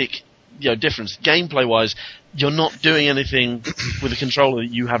aesthetic, difference. Gameplay-wise, you're not doing anything with a controller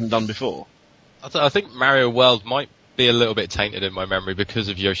that you haven't done before. I think Mario World might be a little bit tainted in my memory because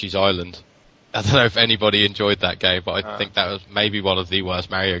of Yoshi's Island. I don't know if anybody enjoyed that game, but I think that was maybe one of the worst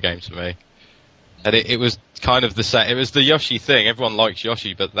Mario games for me. And it was kind of the same. It was the Yoshi thing. Everyone likes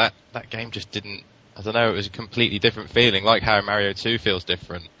Yoshi, but that game just didn't. I don't know. It was a completely different feeling, like how Mario 2 feels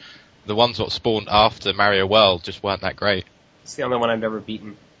different. The ones that spawned after Mario World just weren't that great. It's the only one I've never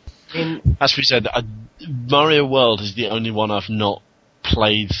beaten. As we said, Mario World is the only one I've not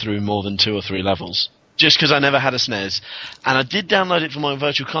played through more than 2 or 3 levels. Just because I never had a SNES. And I did download it for my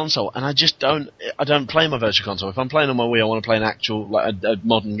virtual console, and I don't play my virtual console. If I'm playing on my Wii, I want to play an actual, like a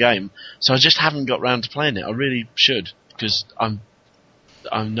modern game. So I just haven't got round to playing it. I really should, because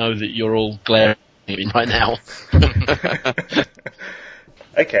I know that you're all glaring at me right now.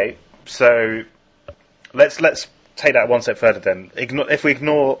 Okay, so let's take that one step further then. If we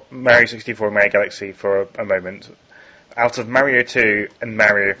ignore Mario 64 and Mario Galaxy for a moment, out of Mario 2 and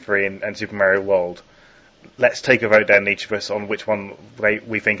Mario 3 and Super Mario World, let's take a vote then, each of us, on which one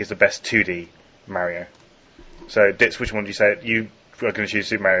we think is the best 2D Mario. So, Dits, which one do you say? You are going to choose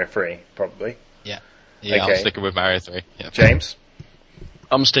Super Mario 3, probably? Yeah, okay. I'm sticking with Mario 3. Yeah. James?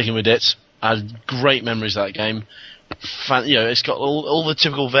 I'm sticking with Dits. I had great memories of that game. It's got all the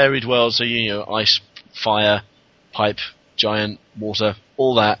typical varied worlds, so ice, fire, pipe, giant, water,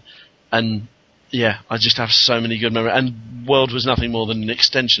 all that, and yeah, I just have so many good memories. And World was nothing more than an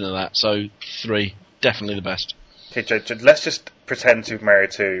extension of that, so 3, definitely the best. Okay, Joe, let's just pretend Super Mario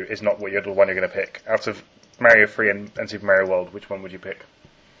 2 is not the one you're going to pick. Out of Mario 3 and Super Mario World, which one would you pick?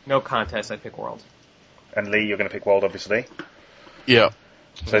 No contest, I'd pick World. And Lee, you're going to pick World, obviously. Yeah.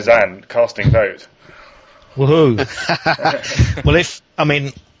 So Zan, casting vote. Woohoo! Well,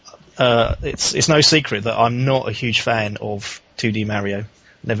 it's no secret that I'm not a huge fan of 2D Mario.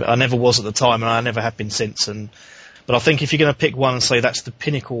 I never was at the time, and I never have been since. But I think if you're going to pick one and say that's the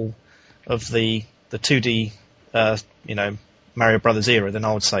pinnacle of the 2D, Mario Brothers era, then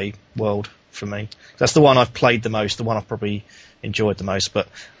I would say World for me. That's the one I've played the most, the one I've probably enjoyed the most. But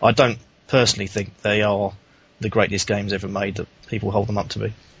I don't personally think they are the greatest games ever made that people hold them up to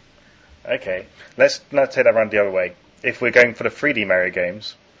be. Okay, let's now take that around the other way. If we're going for the 3D Mario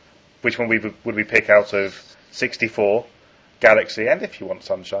games, which one would we pick out of 64, Galaxy, and if you want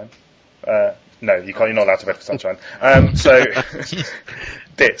Sunshine? No, you can't. You're not allowed to vote for Sunshine. So,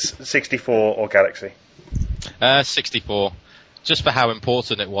 Dits, 64 or Galaxy? 64. Just for how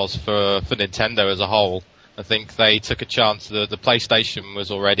important it was for Nintendo as a whole. I think they took a chance. The PlayStation was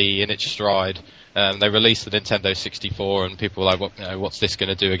already in its stride. They released the Nintendo 64, and people were like, what's this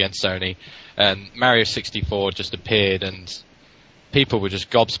going to do against Sony? And Mario 64 just appeared, and people were just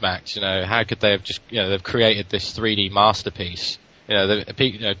gobsmacked. How could they have just, they've created this 3D masterpiece.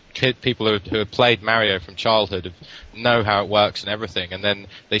 People who have played Mario from childhood know how it works and everything, and then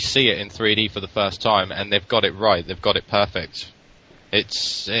they see it in 3D for the first time, and they've got it right. They've got it perfect.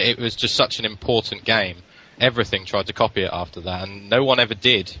 It was just such an important game. Everything tried to copy it after that, and no one ever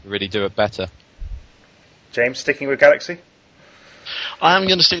did really do it better. James, sticking with Galaxy? I am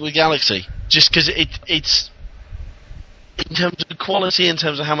going to stick with Galaxy, just because it's, in terms of quality, in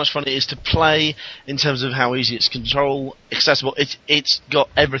terms of how much fun it is to play, in terms of how easy it's to control, accessible, it's got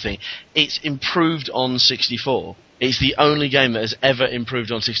everything. It's improved on 64. It's the only game that has ever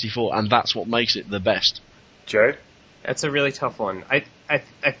improved on 64, and that's what makes it the best. Joe? That's a really tough one.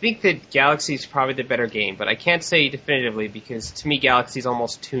 I think that Galaxy is probably the better game, but I can't say definitively because to me Galaxy is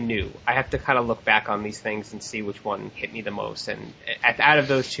almost too new. I have to kind of look back on these things and see which one hit me the most. And out of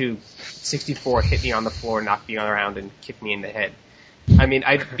those two, 64 hit me on the floor, knocked me around, and kicked me in the head. I mean,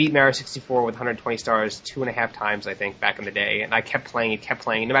 I beat Mario 64 with 120 stars 2.5 times, I think, back in the day, and I kept playing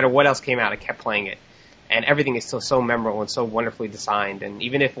it. No matter what else came out, I kept playing it. And everything is still so memorable and so wonderfully designed. And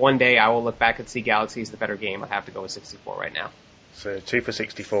even if one day I will look back and see Galaxy is the better game, I have to go with 64 right now. So 2 for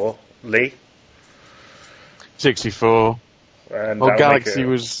 64. Lee? 64. And well, Galaxy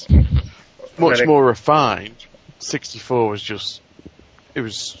was much more refined. 64 was just... It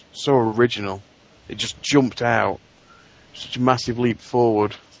was so original. It just jumped out. such a massive leap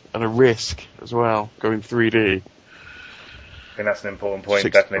forward and a risk as well, going 3D. I think that's an important point,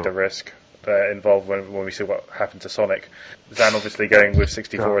 definitely the risk involved when we see what happened to Sonic. Zan obviously going with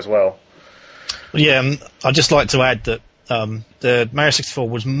 64 as well. Yeah, I'd just like to add that the Mario 64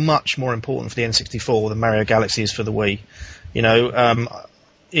 was much more important for the N64 than Mario Galaxy is for the Wii. You know,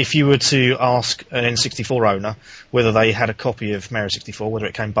 if you were to ask an N64 owner whether they had a copy of Mario 64, whether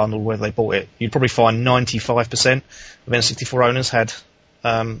it came bundled, whether they bought it, you'd probably find 95% of N64 owners had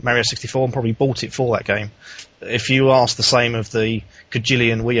Mario 64 and probably bought it for that game. If you ask the same of the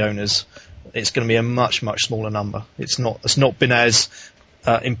gajillion Wii owners, it's going to be a much, much smaller number. It's not been as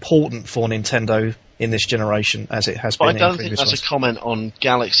important for Nintendo in this generation as it has been in previous ones. I don't think that's a comment on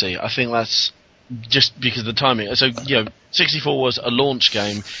Galaxy. I think that's just because of the timing. So, 64 was a launch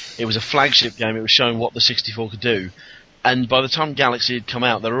game. It was a flagship game. It was showing what the 64 could do. And by the time Galaxy had come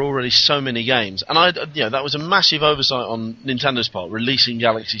out, there were already so many games. And that was a massive oversight on Nintendo's part, releasing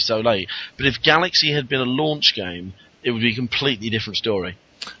Galaxy so late. But if Galaxy had been a launch game, it would be a completely different story.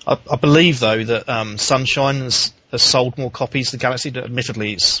 I believe, though, that Sunshine has sold more copies than Galaxy.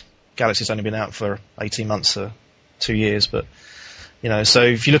 Admittedly, Galaxy's only been out for 18 months or 2 years, but so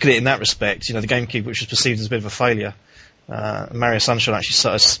if you look at it in that respect, the GameCube, which was perceived as a bit of a failure, Mario Sunshine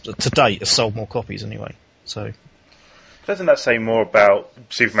actually, to date, has sold more copies anyway. So, doesn't that say more about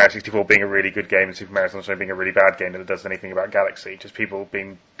Super Mario 64 being a really good game and Super Mario Sunshine being a really bad game than it does anything about Galaxy? Just people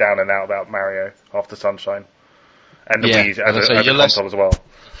being down and out about Mario after Sunshine, and the Wii as a console as well.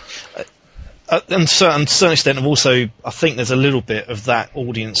 And to a certain extent, I think there's a little bit of that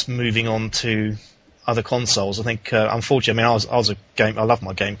audience moving on to other consoles. I think, unfortunately, I love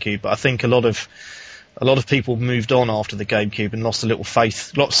my GameCube, but I think a lot of people moved on after the GameCube and lost a little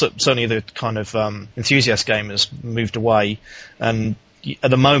faith. Certainly the kind of enthusiast gamers moved away, and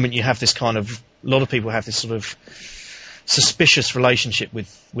at the moment you have this kind of, a lot of people have this sort of suspicious relationship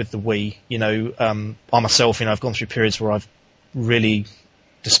with the Wii. I myself, I've gone through periods where I've really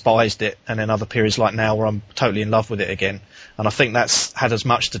despised it, and then other periods like now where I'm totally in love with it again. And I think that's had as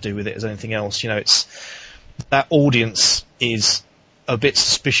much to do with it as anything else. It's that audience is a bit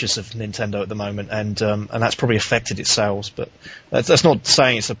suspicious of Nintendo at the moment, and that's probably affected its sales. But that's not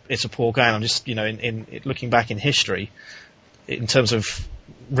saying it's a poor game. I'm just in looking back in history, in terms of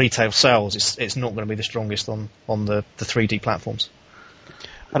retail sales, it's not going to be the strongest on the 3D platforms.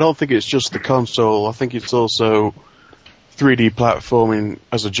 I don't think it's just the console. I think it's also 3D platforming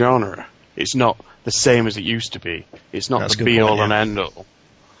as a genre. It's not the same as it used to be. It's not the be-all and end-all.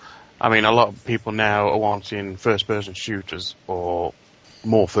 I mean, a lot of people now are wanting first-person shooters or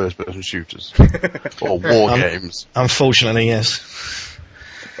more first-person shooters or war games. Unfortunately, yes.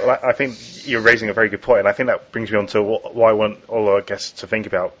 Well, I think you're raising a very good point, and I think that brings me on to what I want all our guests to think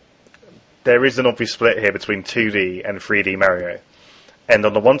about. There is an obvious split here between 2D and 3D Mario. And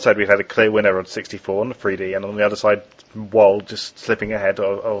on the one side, we've had a clear winner on 64 on the 3D, and on the other side, World just slipping ahead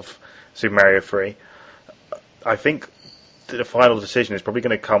of Super Mario 3. I think the final decision is probably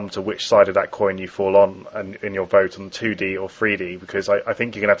going to come to which side of that coin you fall on in your vote on 2D or 3D, because I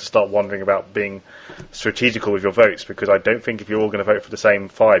think you're going to have to start wondering about being strategical with your votes, because I don't think if you're all going to vote for the same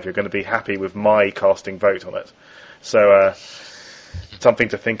 5, you're going to be happy with my casting vote on it. So, something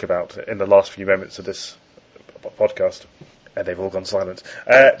to think about in the last few moments of this podcast. And they've all gone silent.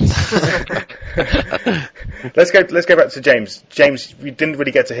 Let's go back to James. James, we didn't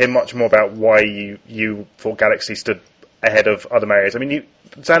really get to hear much more about why you thought Galaxy stood ahead of other Marios. I mean,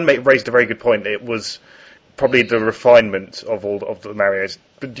 Zan raised a very good point. It was probably the refinement of all of the Marios.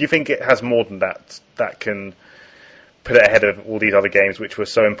 But do you think it has more than that can put it ahead of all these other games which were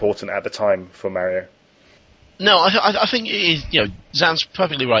so important at the time for Mario? No, I think it is. Zan's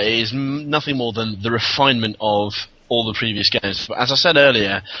perfectly right. It is nothing more than the refinement of all the previous games. But as I said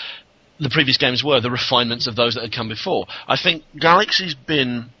earlier, the previous games were the refinements of those that had come before. I think Galaxy's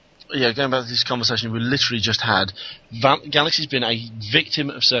been, going back to this conversation we literally just had, Galaxy's been a victim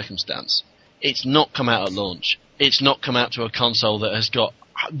of circumstance. It's not come out at launch. It's not come out to a console that has got,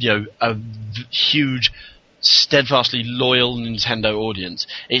 a huge, steadfastly loyal Nintendo audience.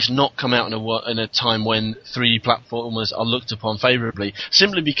 It's not come out in a time when 3D platformers are looked upon favourably,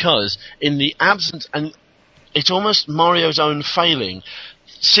 simply because in the absence, and it's almost Mario's own failing.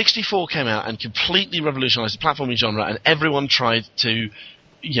 64 came out and completely revolutionised the platforming genre, and everyone tried to,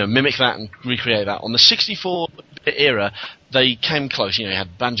 mimic that and recreate that. On the 64-bit era, they came close. You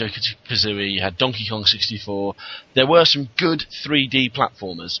had Banjo-Kazooie, you had Donkey Kong 64. There were some good 3D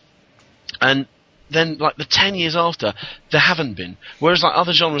platformers, and then, the 10 years after, there haven't been. Whereas,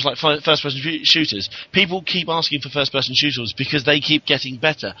 other genres like first-person shooters, people keep asking for first-person shooters because they keep getting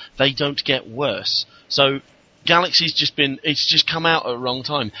better. They don't get worse. So, Galaxy's it's just come out at the wrong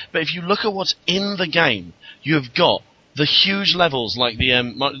time. But if you look at what's in the game, you have got the huge levels like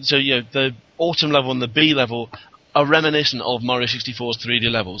the Autumn level and the B level are reminiscent of Mario 64's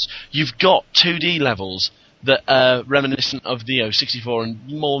 3D levels. You've got 2D levels that are reminiscent of the 64 and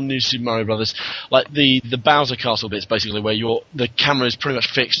more New Super Mario Brothers, like the Bowser Castle bits, basically, where the camera is pretty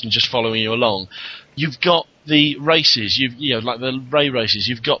much fixed and just following you along. You've got the races, like the Ray races.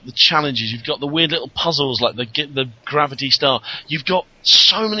 You've got the challenges. You've got the weird little puzzles, like the Gravity Star. You've got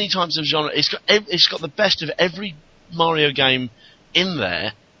so many types of genre. It's got the best of every Mario game in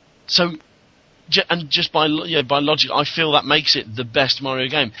there. So. And just by logic, I feel that makes it the best Mario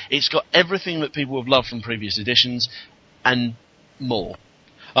game. It's got everything that people have loved from previous editions, and more.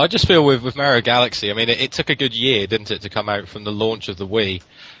 I just feel with Mario Galaxy, I mean, it took a good year, didn't it, to come out from the launch of the Wii.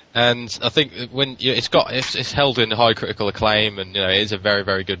 And I think when it's held in high critical acclaim, and it is a very,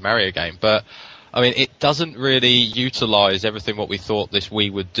 very good Mario game. But I mean, it doesn't really utilise everything what we thought this Wii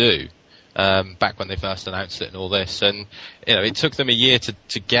would do. Back when they first announced it and all this, and it took them a year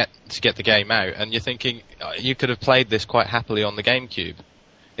to get the game out, and you're thinking you could have played this quite happily on the GameCube.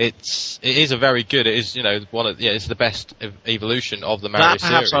 It is a very good. It is it's the best evolution of the Mario series. That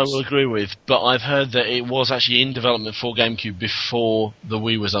perhaps I will agree with, but I've heard that it was actually in development for GameCube before the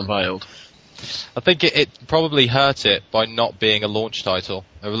Wii was unveiled. I think it probably hurt it by not being a launch title,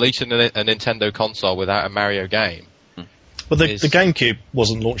 releasing a Nintendo console without a Mario game. Well, the GameCube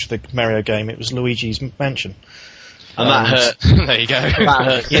wasn't launched the Mario game, it was Luigi's Mansion. And that hurt. There you go. That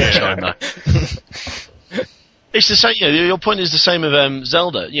hurt. Yeah. It's the same, your point is the same of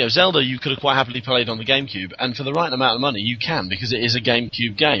Zelda. Zelda you could have quite happily played on the GameCube, and for the right amount of money you can, because it is a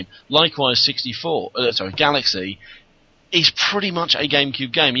GameCube game. Likewise, Galaxy is pretty much a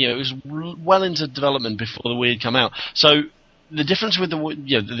GameCube game. It was well into development before the Wii had come out. So, the difference with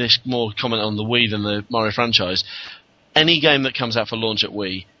this more comment on the Wii than the Mario franchise, any game that comes out for launch at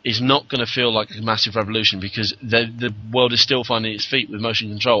Wii is not going to feel like a massive revolution, because the world is still finding its feet with motion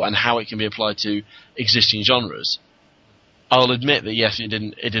control and how it can be applied to existing genres. I'll admit that yes, it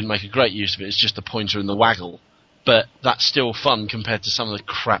didn't make a great use of it. It's just the pointer and the waggle, but that's still fun compared to some of the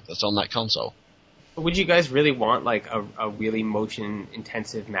crap that's on that console. Would you guys really want like a really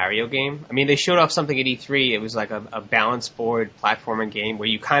motion-intensive Mario game? I mean, they showed off something at E3. It was like a balance board platforming game where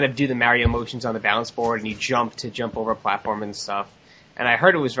you kind of do the Mario motions on the balance board and you jump over a platform and stuff. And I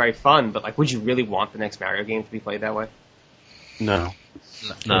heard it was very fun, but like, would you really want the next Mario game to be played that way? No.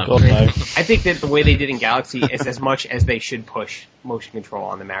 No. God, no. I think that the way they did in Galaxy is as much as they should push motion control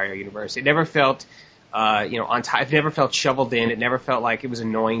on the Mario universe. It never felt on top. It never felt shoveled in. It never felt like it was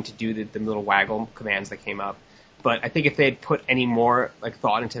annoying to do the little waggle commands that came up. But I think if they had put any more like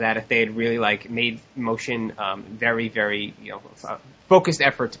thought into that, if they had really like made motion very, very focused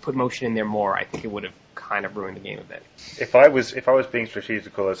effort to put motion in there more, I think it would have kind of ruined the game a bit. If I was being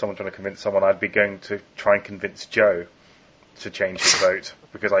strategical as someone trying to convince someone, I'd be going to try and convince Joe to change his vote,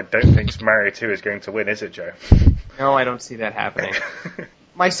 because I don't think Mario 2 is going to win, is it, Joe? No, I don't see that happening.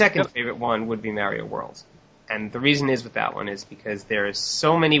 My second favorite one would be Mario World. And the reason is with that one is because there is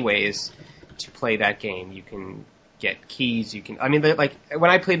so many ways to play that game. You can get keys, like, when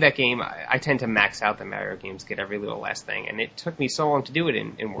I played that game, I tend to max out the Mario games, get every little last thing, and it took me so long to do it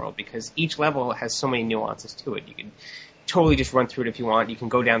in World, because each level has so many nuances to it. You can totally just run through it if you want. You can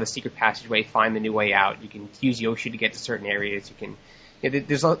go down the secret passageway, find the new way out. You can use Yoshi to get to certain areas. You can...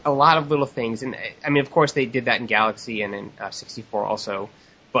 there's a lot of little things, and I mean, of course, they did that in Galaxy and in 64 also.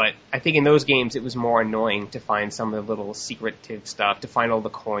 But I think in those games it was more annoying to find some of the little secretive stuff, to find all the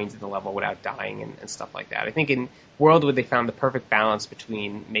coins in the level without dying and stuff like that. I think in World they found the perfect balance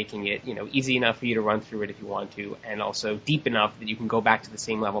between making it, easy enough for you to run through it if you want to, and also deep enough that you can go back to the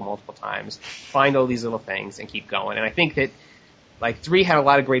same level multiple times, find all these little things, and keep going. And I think that, like, 3 had a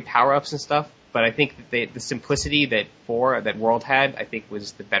lot of great power-ups and stuff, but I think that the simplicity that World had, I think,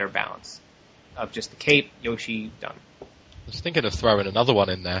 was the better balance of just the cape, Yoshi, done. I was thinking of throwing another one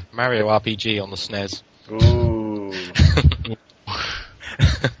in there. Mario RPG on the SNES. Ooh.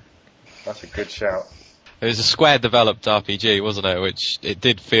 That's a good shout. It was a Square-developed RPG, wasn't it? Which, it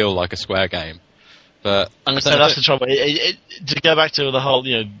did feel like a Square game. But I'm going to say that's the trouble. To go back to the whole,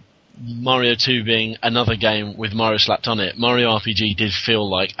 Mario 2 being another game with Mario slapped on it, Mario RPG did feel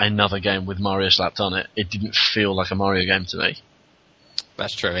like another game with Mario slapped on it. It didn't feel like a Mario game to me.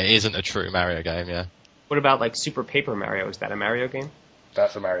 That's true. It isn't a true Mario game, yeah. What about, like, Super Paper Mario? Is that a Mario game?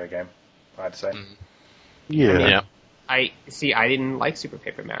 That's a Mario game, I'd say. Yeah. I didn't like Super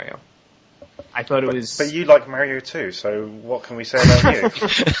Paper Mario. I thought it was... But you like Mario 2, so what can we say about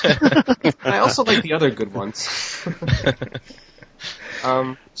you? I also like the other good ones.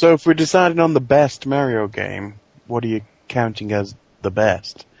 So if we're deciding on the best Mario game, what are you counting as the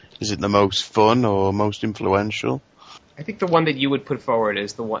best? Is it the most fun or most influential? I think the one that you would put forward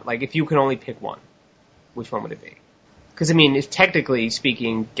is the one, like, if you could only pick one, which one would it be? Because, I mean, if technically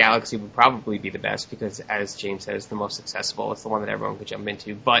speaking, Galaxy would probably be the best because, as James says, the most accessible. It's the one that everyone could jump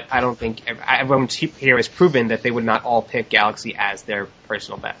into. But I don't think everyone here has proven that they would not all pick Galaxy as their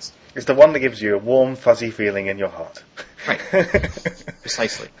personal best. It's the one that gives you a warm, fuzzy feeling in your heart. Right.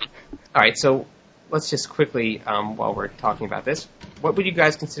 Precisely. All right, so let's just quickly, while we're talking about this, what would you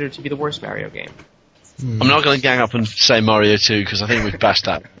guys consider to be the worst Mario game? I'm not going to gang up and say Mario 2 because I think we've bashed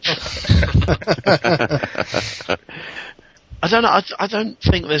that. I don't know. I don't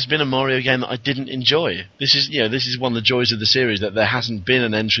think there's been a Mario game that I didn't enjoy. This is one of the joys of the series, that there hasn't been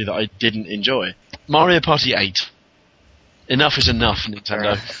an entry that I didn't enjoy. Mario Party 8. Enough is enough,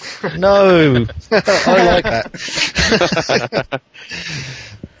 Nintendo. No, I like that.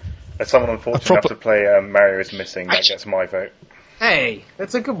 As someone unfortunate enough to play Mario is Missing, that gets my vote. Hey,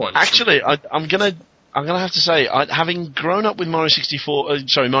 that's a good one. Actually, I'm gonna have to say, having grown up with Mario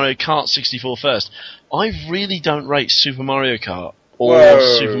Kart 64 first, I really don't rate Super Mario Kart or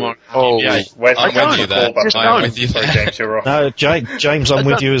Super Mario Kart. I'm with you there. I'm with you there. Sorry, James, you're wrong. No, James, I'm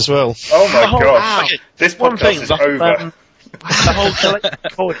with you as well. Oh my gosh. Okay, This one podcast thing, is over.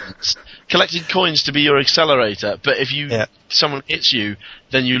 The whole collecting coins to be your accelerator, but if someone hits you,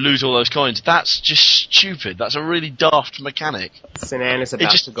 then you lose all those coins. That's just stupid. That's a really daft mechanic. Sinan is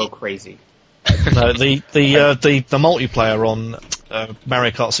about to go crazy. No, the multiplayer on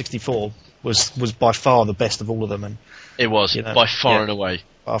Mario Kart 64 was by far the best of all of them, and it was by far and away.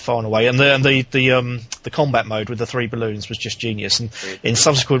 By far and away, and the combat mode with the 3 balloons was just genius. And in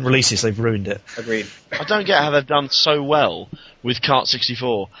subsequent releases, they've ruined it. Agreed. I don't get how they've done so well with Kart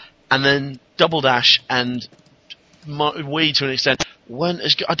 64, and then Double Dash and Wii to an extent weren't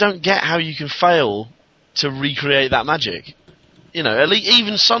as good. I don't get how you can fail to recreate that magic. You know, at least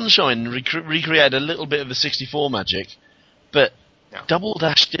even Sunshine recreated a little bit of the 64 magic, but Double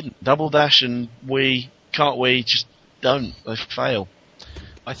Dash didn't. Double Dash and Kart Wii just don't. They fail.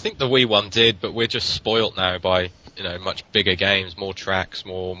 I think the Wii one did, but we're just spoilt now by, much bigger games, more tracks,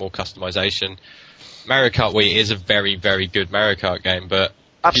 more customization. Mario Kart Wii is a very, very good Mario Kart game, but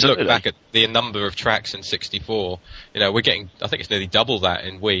if you look back at the number of tracks in 64, we're getting, I think it's nearly double that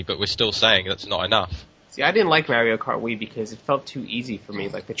in Wii, but we're still saying that's not enough. See, I didn't like Mario Kart Wii because it felt too easy for me.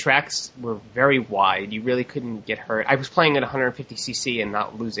 Like, the tracks were very wide. You really couldn't get hurt. I was playing at 150cc and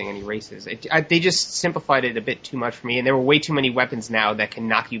not losing any races. They just simplified it a bit too much for me, and there were way too many weapons now that can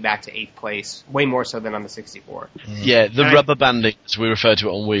knock you back to 8th place, way more so than on the 64. Yeah, the rubber banding, as we refer to it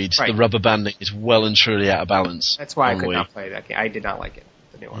on WiiDS, the rubber banding is well and truly out of balance. That's why I could not play that game. I did not like it,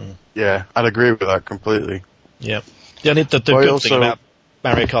 the new one. Yeah, I'd agree with that completely. Yeah. The good thing about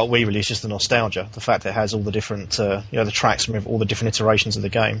Mario Kart Wii release is the nostalgia, the fact that it has all the different, the tracks from all the different iterations of the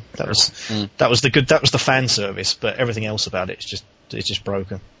game. That was the fan service, but everything else about it is just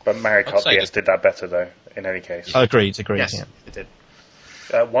broken. But Mario Kart DS did that better, though. In any case, agreed. Yes, yeah. It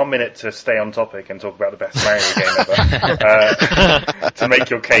did. 1 minute to stay on topic and talk about the best Mario game ever. To make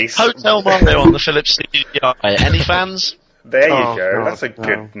your case. Hotel Mario on the Philips CDI. Any fans? There you go. That's a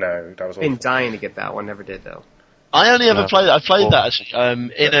good no. That was been dying to get that one. Never did though. I only ever played that. I played that actually. I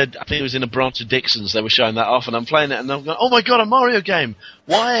think it was in a branch of Dixon's. They were showing that off, and I'm playing it, and I'm going, "Oh my god, a Mario game!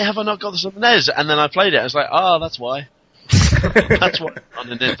 Why have I not got this on the NES?" And then I played it. I was like, that's why. That's why on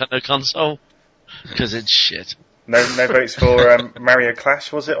the Nintendo console, because it's shit. No votes for Mario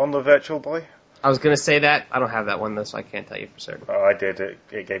Clash, was it, on the Virtual Boy? I was going to say that. I don't have that one though, so I can't tell you for certain. Oh, I did.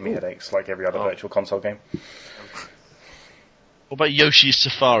 It gave me headaches, like every other Virtual Console game. What about Yoshi's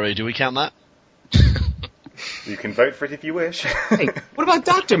Safari? Do we count that? You can vote for it if you wish. Hey, what about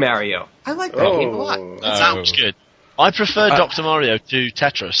Dr. Mario? I like that game a lot. That sounds good. I prefer Dr. Mario to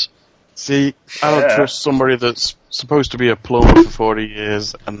Tetris. See, I don't trust somebody that's supposed to be a plumber for 40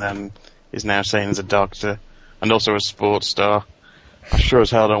 years and then is now saying he's a doctor and also a sports star. I sure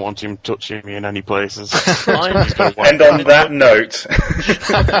as hell don't want him touching me in any places. And on that note,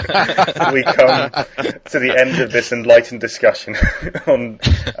 we come to the end of this enlightened discussion on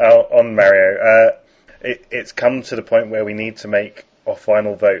Mario. It's come to the point where we need to make our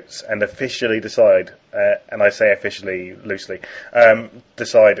final votes and officially decide, and I say officially loosely,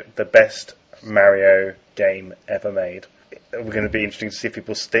 decide the best Mario game ever made. We're going to be interesting to see if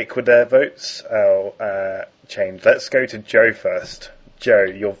people stick with their votes or change. Let's go to Joe first. Joe,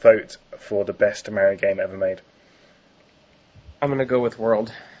 your vote for the best Mario game ever made. I'm going to go with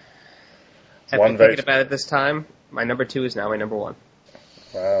World. One After vote. thinking about it this time, my number 2 is now my number 1.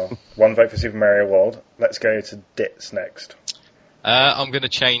 Wow. One vote for Super Mario World. Let's go to Dits next. I'm going to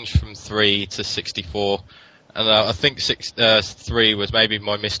change from 3 to 64. And I think 3 was maybe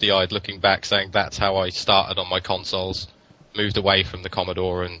my misty-eyed looking back, saying that's how I started on my consoles, moved away from the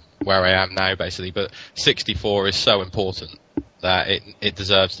Commodore and where I am now, basically. But 64 is so important that it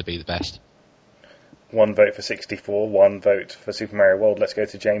deserves to be the best. 1 vote for 64, 1 vote for Super Mario World. Let's go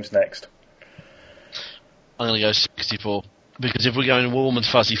to James next. I'm going to go 64. Because if we're going warm and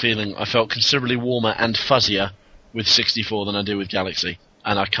fuzzy feeling, I felt considerably warmer and fuzzier with 64 than I do with Galaxy.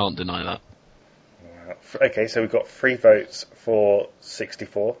 And I can't deny that. Okay, so we've got 3 votes for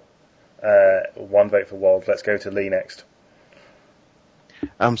 64, 1 vote for World. Let's go to Lee next.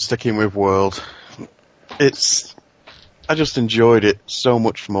 I'm sticking with World. I just enjoyed it so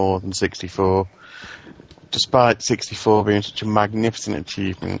much more than 64. Despite 64 being such a magnificent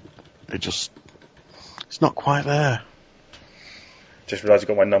achievement, it's not quite there. Just realised I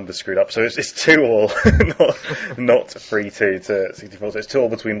got my numbers screwed up. So it's 2-all, not 3-2 to 64. So it's 2-all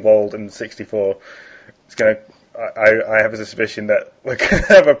between World and 64. It's going to. I have a suspicion that we're going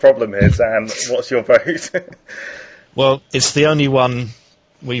to have a problem here, Sam. What's your vote? Well, it's the only one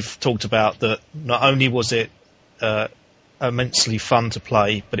we've talked about that not only was it immensely fun to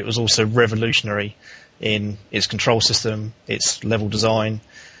play, but it was also revolutionary in its control system, its level design,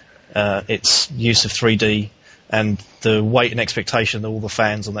 its use of 3D, and the weight and expectation of all the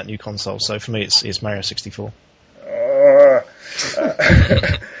fans on that new console. So for me, it's Mario 64.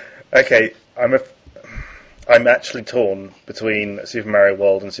 Okay, I'm actually torn between Super Mario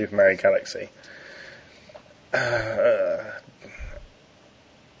World and Super Mario Galaxy.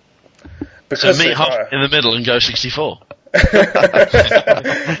 So meet half in the middle and go 64.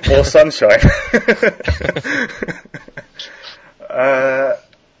 Or Sunshine.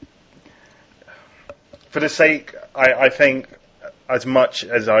 For the sake, I think, as much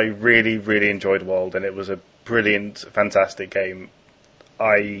as I really, really enjoyed World, and it was a brilliant, fantastic game,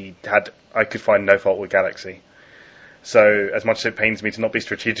 I could find no fault with Galaxy. So, as much as it pains me to not be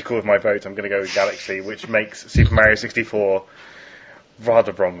strategical with my vote, I'm going to go with Galaxy, which makes Super Mario 64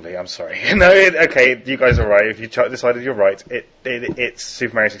 rather wrongly. I'm sorry. Okay, you guys are right. If you decided you're right, it's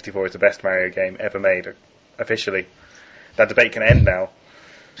Super Mario 64 is the best Mario game ever made, officially. That debate can end now.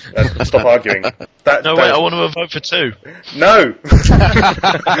 Stop arguing. Wait, I want to vote for 2. No!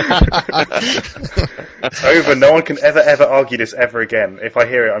 It's over. No one can ever argue this ever again. If I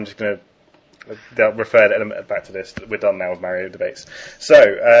hear it, I'm just going to refer back to this. We're done now with Mario debates.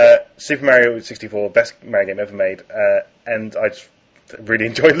 So, Super Mario 64, best Mario game ever made, and I just really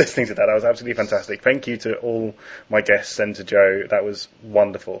enjoyed listening to that. That was absolutely fantastic. Thank you to all my guests and to Joe. That was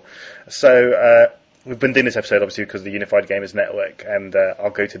wonderful. So, we've been doing this episode obviously because of the Unified Gamers Network, and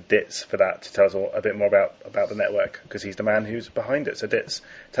I'll go to Dits for that to tell us all a bit more about the network, because he's the man who's behind it. So Dits,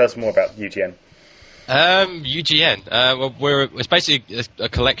 tell us more about UGN. UGN. Well, it's basically a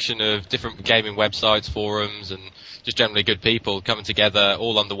collection of different gaming websites, forums, and just generally good people coming together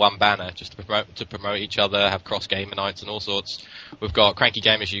all under one banner just to promote each other, have cross gamer nights and all sorts. We've got Cranky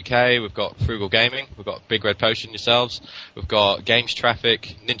Gamers UK, we've got Frugal Gaming, we've got Big Red Potion yourselves, we've got Games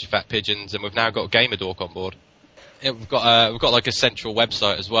Traffic, Ninja Fat Pigeons, and we've now got GamerDork on board. Yeah, we've got like a central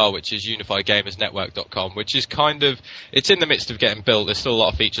website as well, which is unifiedgamersnetwork.com, which is it's in the midst of getting built. There's still a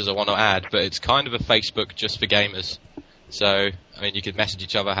lot of features I want to add, but it's kind of a Facebook just for gamers. So, I mean, you could message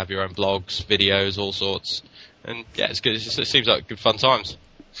each other, have your own blogs, videos, all sorts. And yeah, it's good. It seems like good fun times.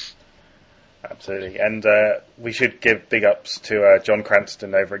 Absolutely. And we should give big ups to John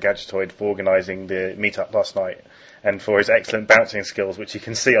Cranston over at Gadgetoid for organising the meetup last night, and for his excellent bouncing skills, which you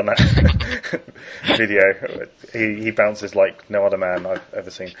can see on that video. He bounces like no other man I've ever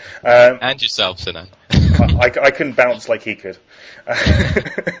seen. And yourself, Sinan. I couldn't bounce like he could.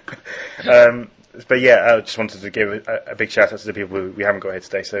 But yeah, I just wanted to give a big shout out to the people who we haven't got here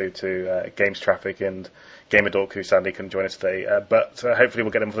today, so to Games Traffic and GamerDork, who sadly couldn't join us today. But hopefully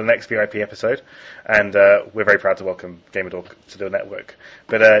we'll get them for the next VIP episode, and we're very proud to welcome GamerDork to the network.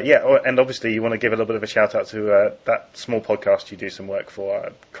 But and obviously you want to give a little bit of a shout out to that small podcast you do some work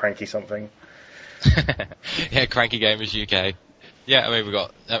for, Cranky something. Yeah, Cranky Gamers UK. Yeah, I mean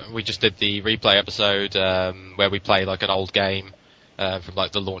we just did the replay episode where we play like an old game. From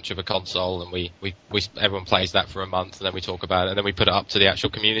like the launch of a console, and we everyone plays that for a month, and then we talk about it, and then we put it up to the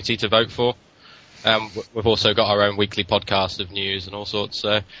actual community to vote for. We've also got our own weekly podcast of news and all sorts.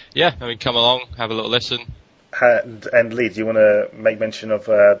 So yeah, I mean, come along, have a little listen. And Lee, do you want to make mention of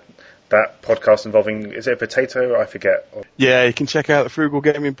that podcast involving? Is it a potato? I forget. Yeah, you can check out the Frugal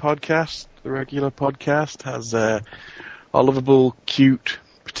Gaming podcast. The regular podcast has our lovable, cute,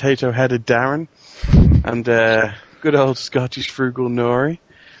 potato-headed Darren, and good old Scottish Frugal Nori.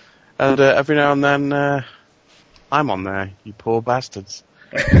 And every now and then I'm on there, you poor bastards.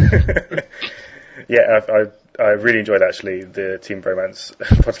 Yeah, I really enjoyed actually the Team Bromance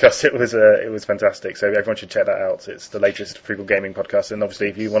podcast. It was fantastic. So everyone should check that out. It's the latest Frugal Gaming podcast. And obviously,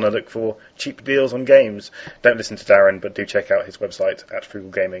 if you want to look for cheap deals on games, don't listen to Darren, but do check out his website at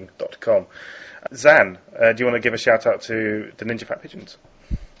frugalgaming.com. Zan, do you want to give a shout out to the Ninja Fat Pigeons?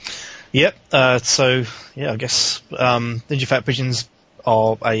 Yep. So I guess Ninja Fat Pigeons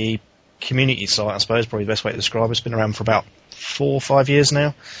are a community site, I suppose, probably the best way to describe it. It's been around for about 4 or 5 years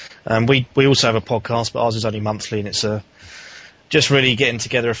now. We also have a podcast, but ours is only monthly, and it's just really getting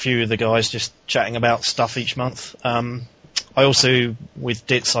together a few of the guys just chatting about stuff each month. I also, with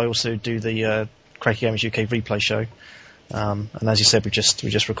Dits, I also do the Cranky Gamers UK replay show. And as you said, we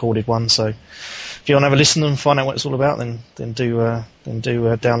just recorded one. So if you want to have a listen and find out what it's all about, then do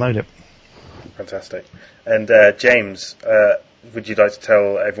download it. Fantastic. And James, would you like to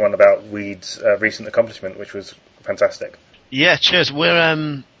tell everyone about WiiDS' recent accomplishment, which was fantastic? Yeah, cheers. We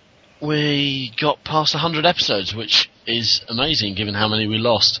got past 100 episodes, which is amazing given how many we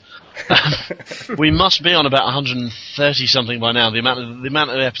lost. We must be on about 130 something by now. The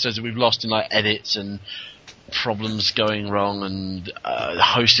amount of episodes that we've lost in like edits and problems going wrong and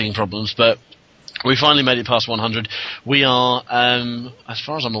hosting problems, but we finally made it past 100. We are, as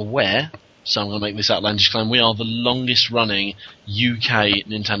far as I'm aware, so I'm going to make this outlandish claim, we are the longest running UK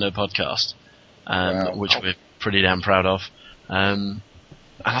Nintendo podcast, Wow. which we're pretty damn proud of. And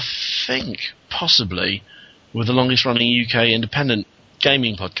I think possibly we're the longest running UK independent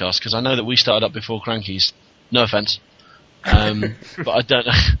gaming podcast, because I know that we started up before Cranky's. No offence, but I don't.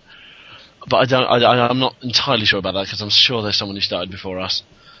 But I'm not entirely sure about that, because I'm sure there's someone who started before us.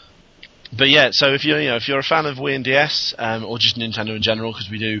 But yeah, so if you're a fan of Wii and DS, or just Nintendo in general, because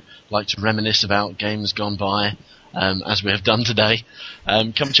we do like to reminisce about games gone by, as we have done today,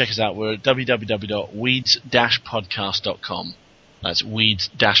 come and check us out. We're at www.weeds-podcast.com. That's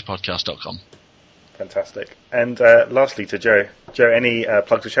weeds-podcast.com. Fantastic. And lastly, to Joe. Joe, any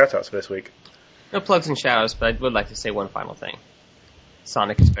plugs or shout-outs for this week? No plugs and shout-outs, but I would like to say one final thing.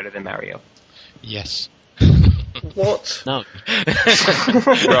 Sonic is better than Mario. Yes. What? No.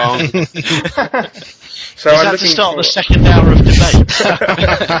 Wrong. So Is I'm that to looking start for... the second hour of debate?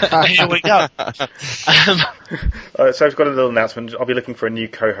 Here we go. So I've got a little announcement. I'll be looking for a new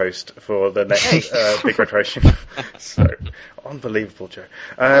co-host for the next Big Retro Show. So, unbelievable, Joe.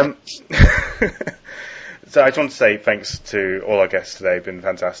 So I just want to say thanks to all our guests today. Been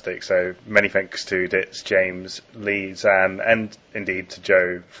fantastic. So many thanks to Dits, James, Lee, Zan, and indeed to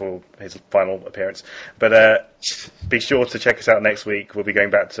Joe for his final appearance. But be sure to check us out next week. We'll be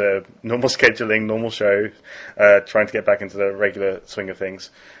going back to normal scheduling, normal show, trying to get back into the regular swing of things.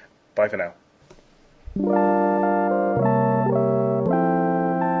 Bye for now.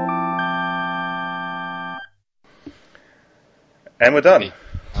 And we're done.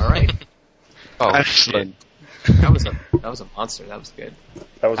 All right. Oh, Excellent. That was a monster. That was good.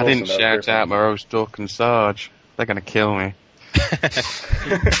 That was I awesome. didn't That was shout very out my roast duck and Sarge. They're going to kill me.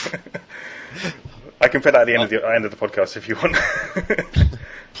 I can put that at the end of the podcast if you want.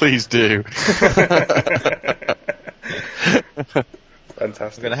 Please do.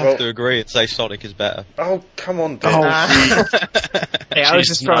 Fantastic. I'm going to have to agree and say Sonic is better. Oh, come on, dude. Hey, I was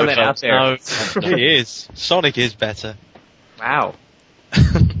just throwing that out there. No. He is. Sonic is better. Wow.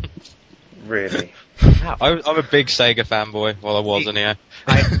 Really? I'm a big Sega fanboy. Well, I was anyhow.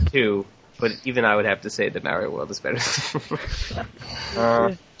 I am too, but even I would have to say that Mario World is better.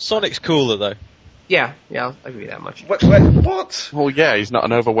 Sonic's cooler though. Yeah, I'll agree that much. What? Well, yeah, he's not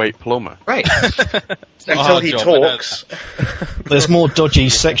an overweight plumber. Right. Until he John, I know talks. There's more dodgy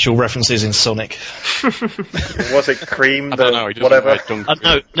sexual references in Sonic. Was it cream? I don't know, he doesn't Whatever. like Duncan.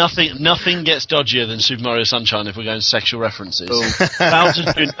 No, nothing gets dodgier than Super Mario Sunshine if we're going sexual references. Bowser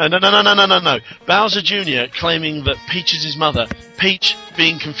Jr. No. Bowser Jr. claiming that Peach is his mother, Peach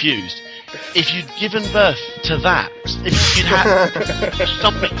being confused. If you'd given birth to that, if you'd had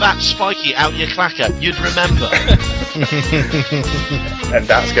something that spiky out your clacker, you'd remember. And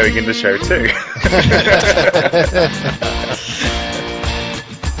that's going in the show too.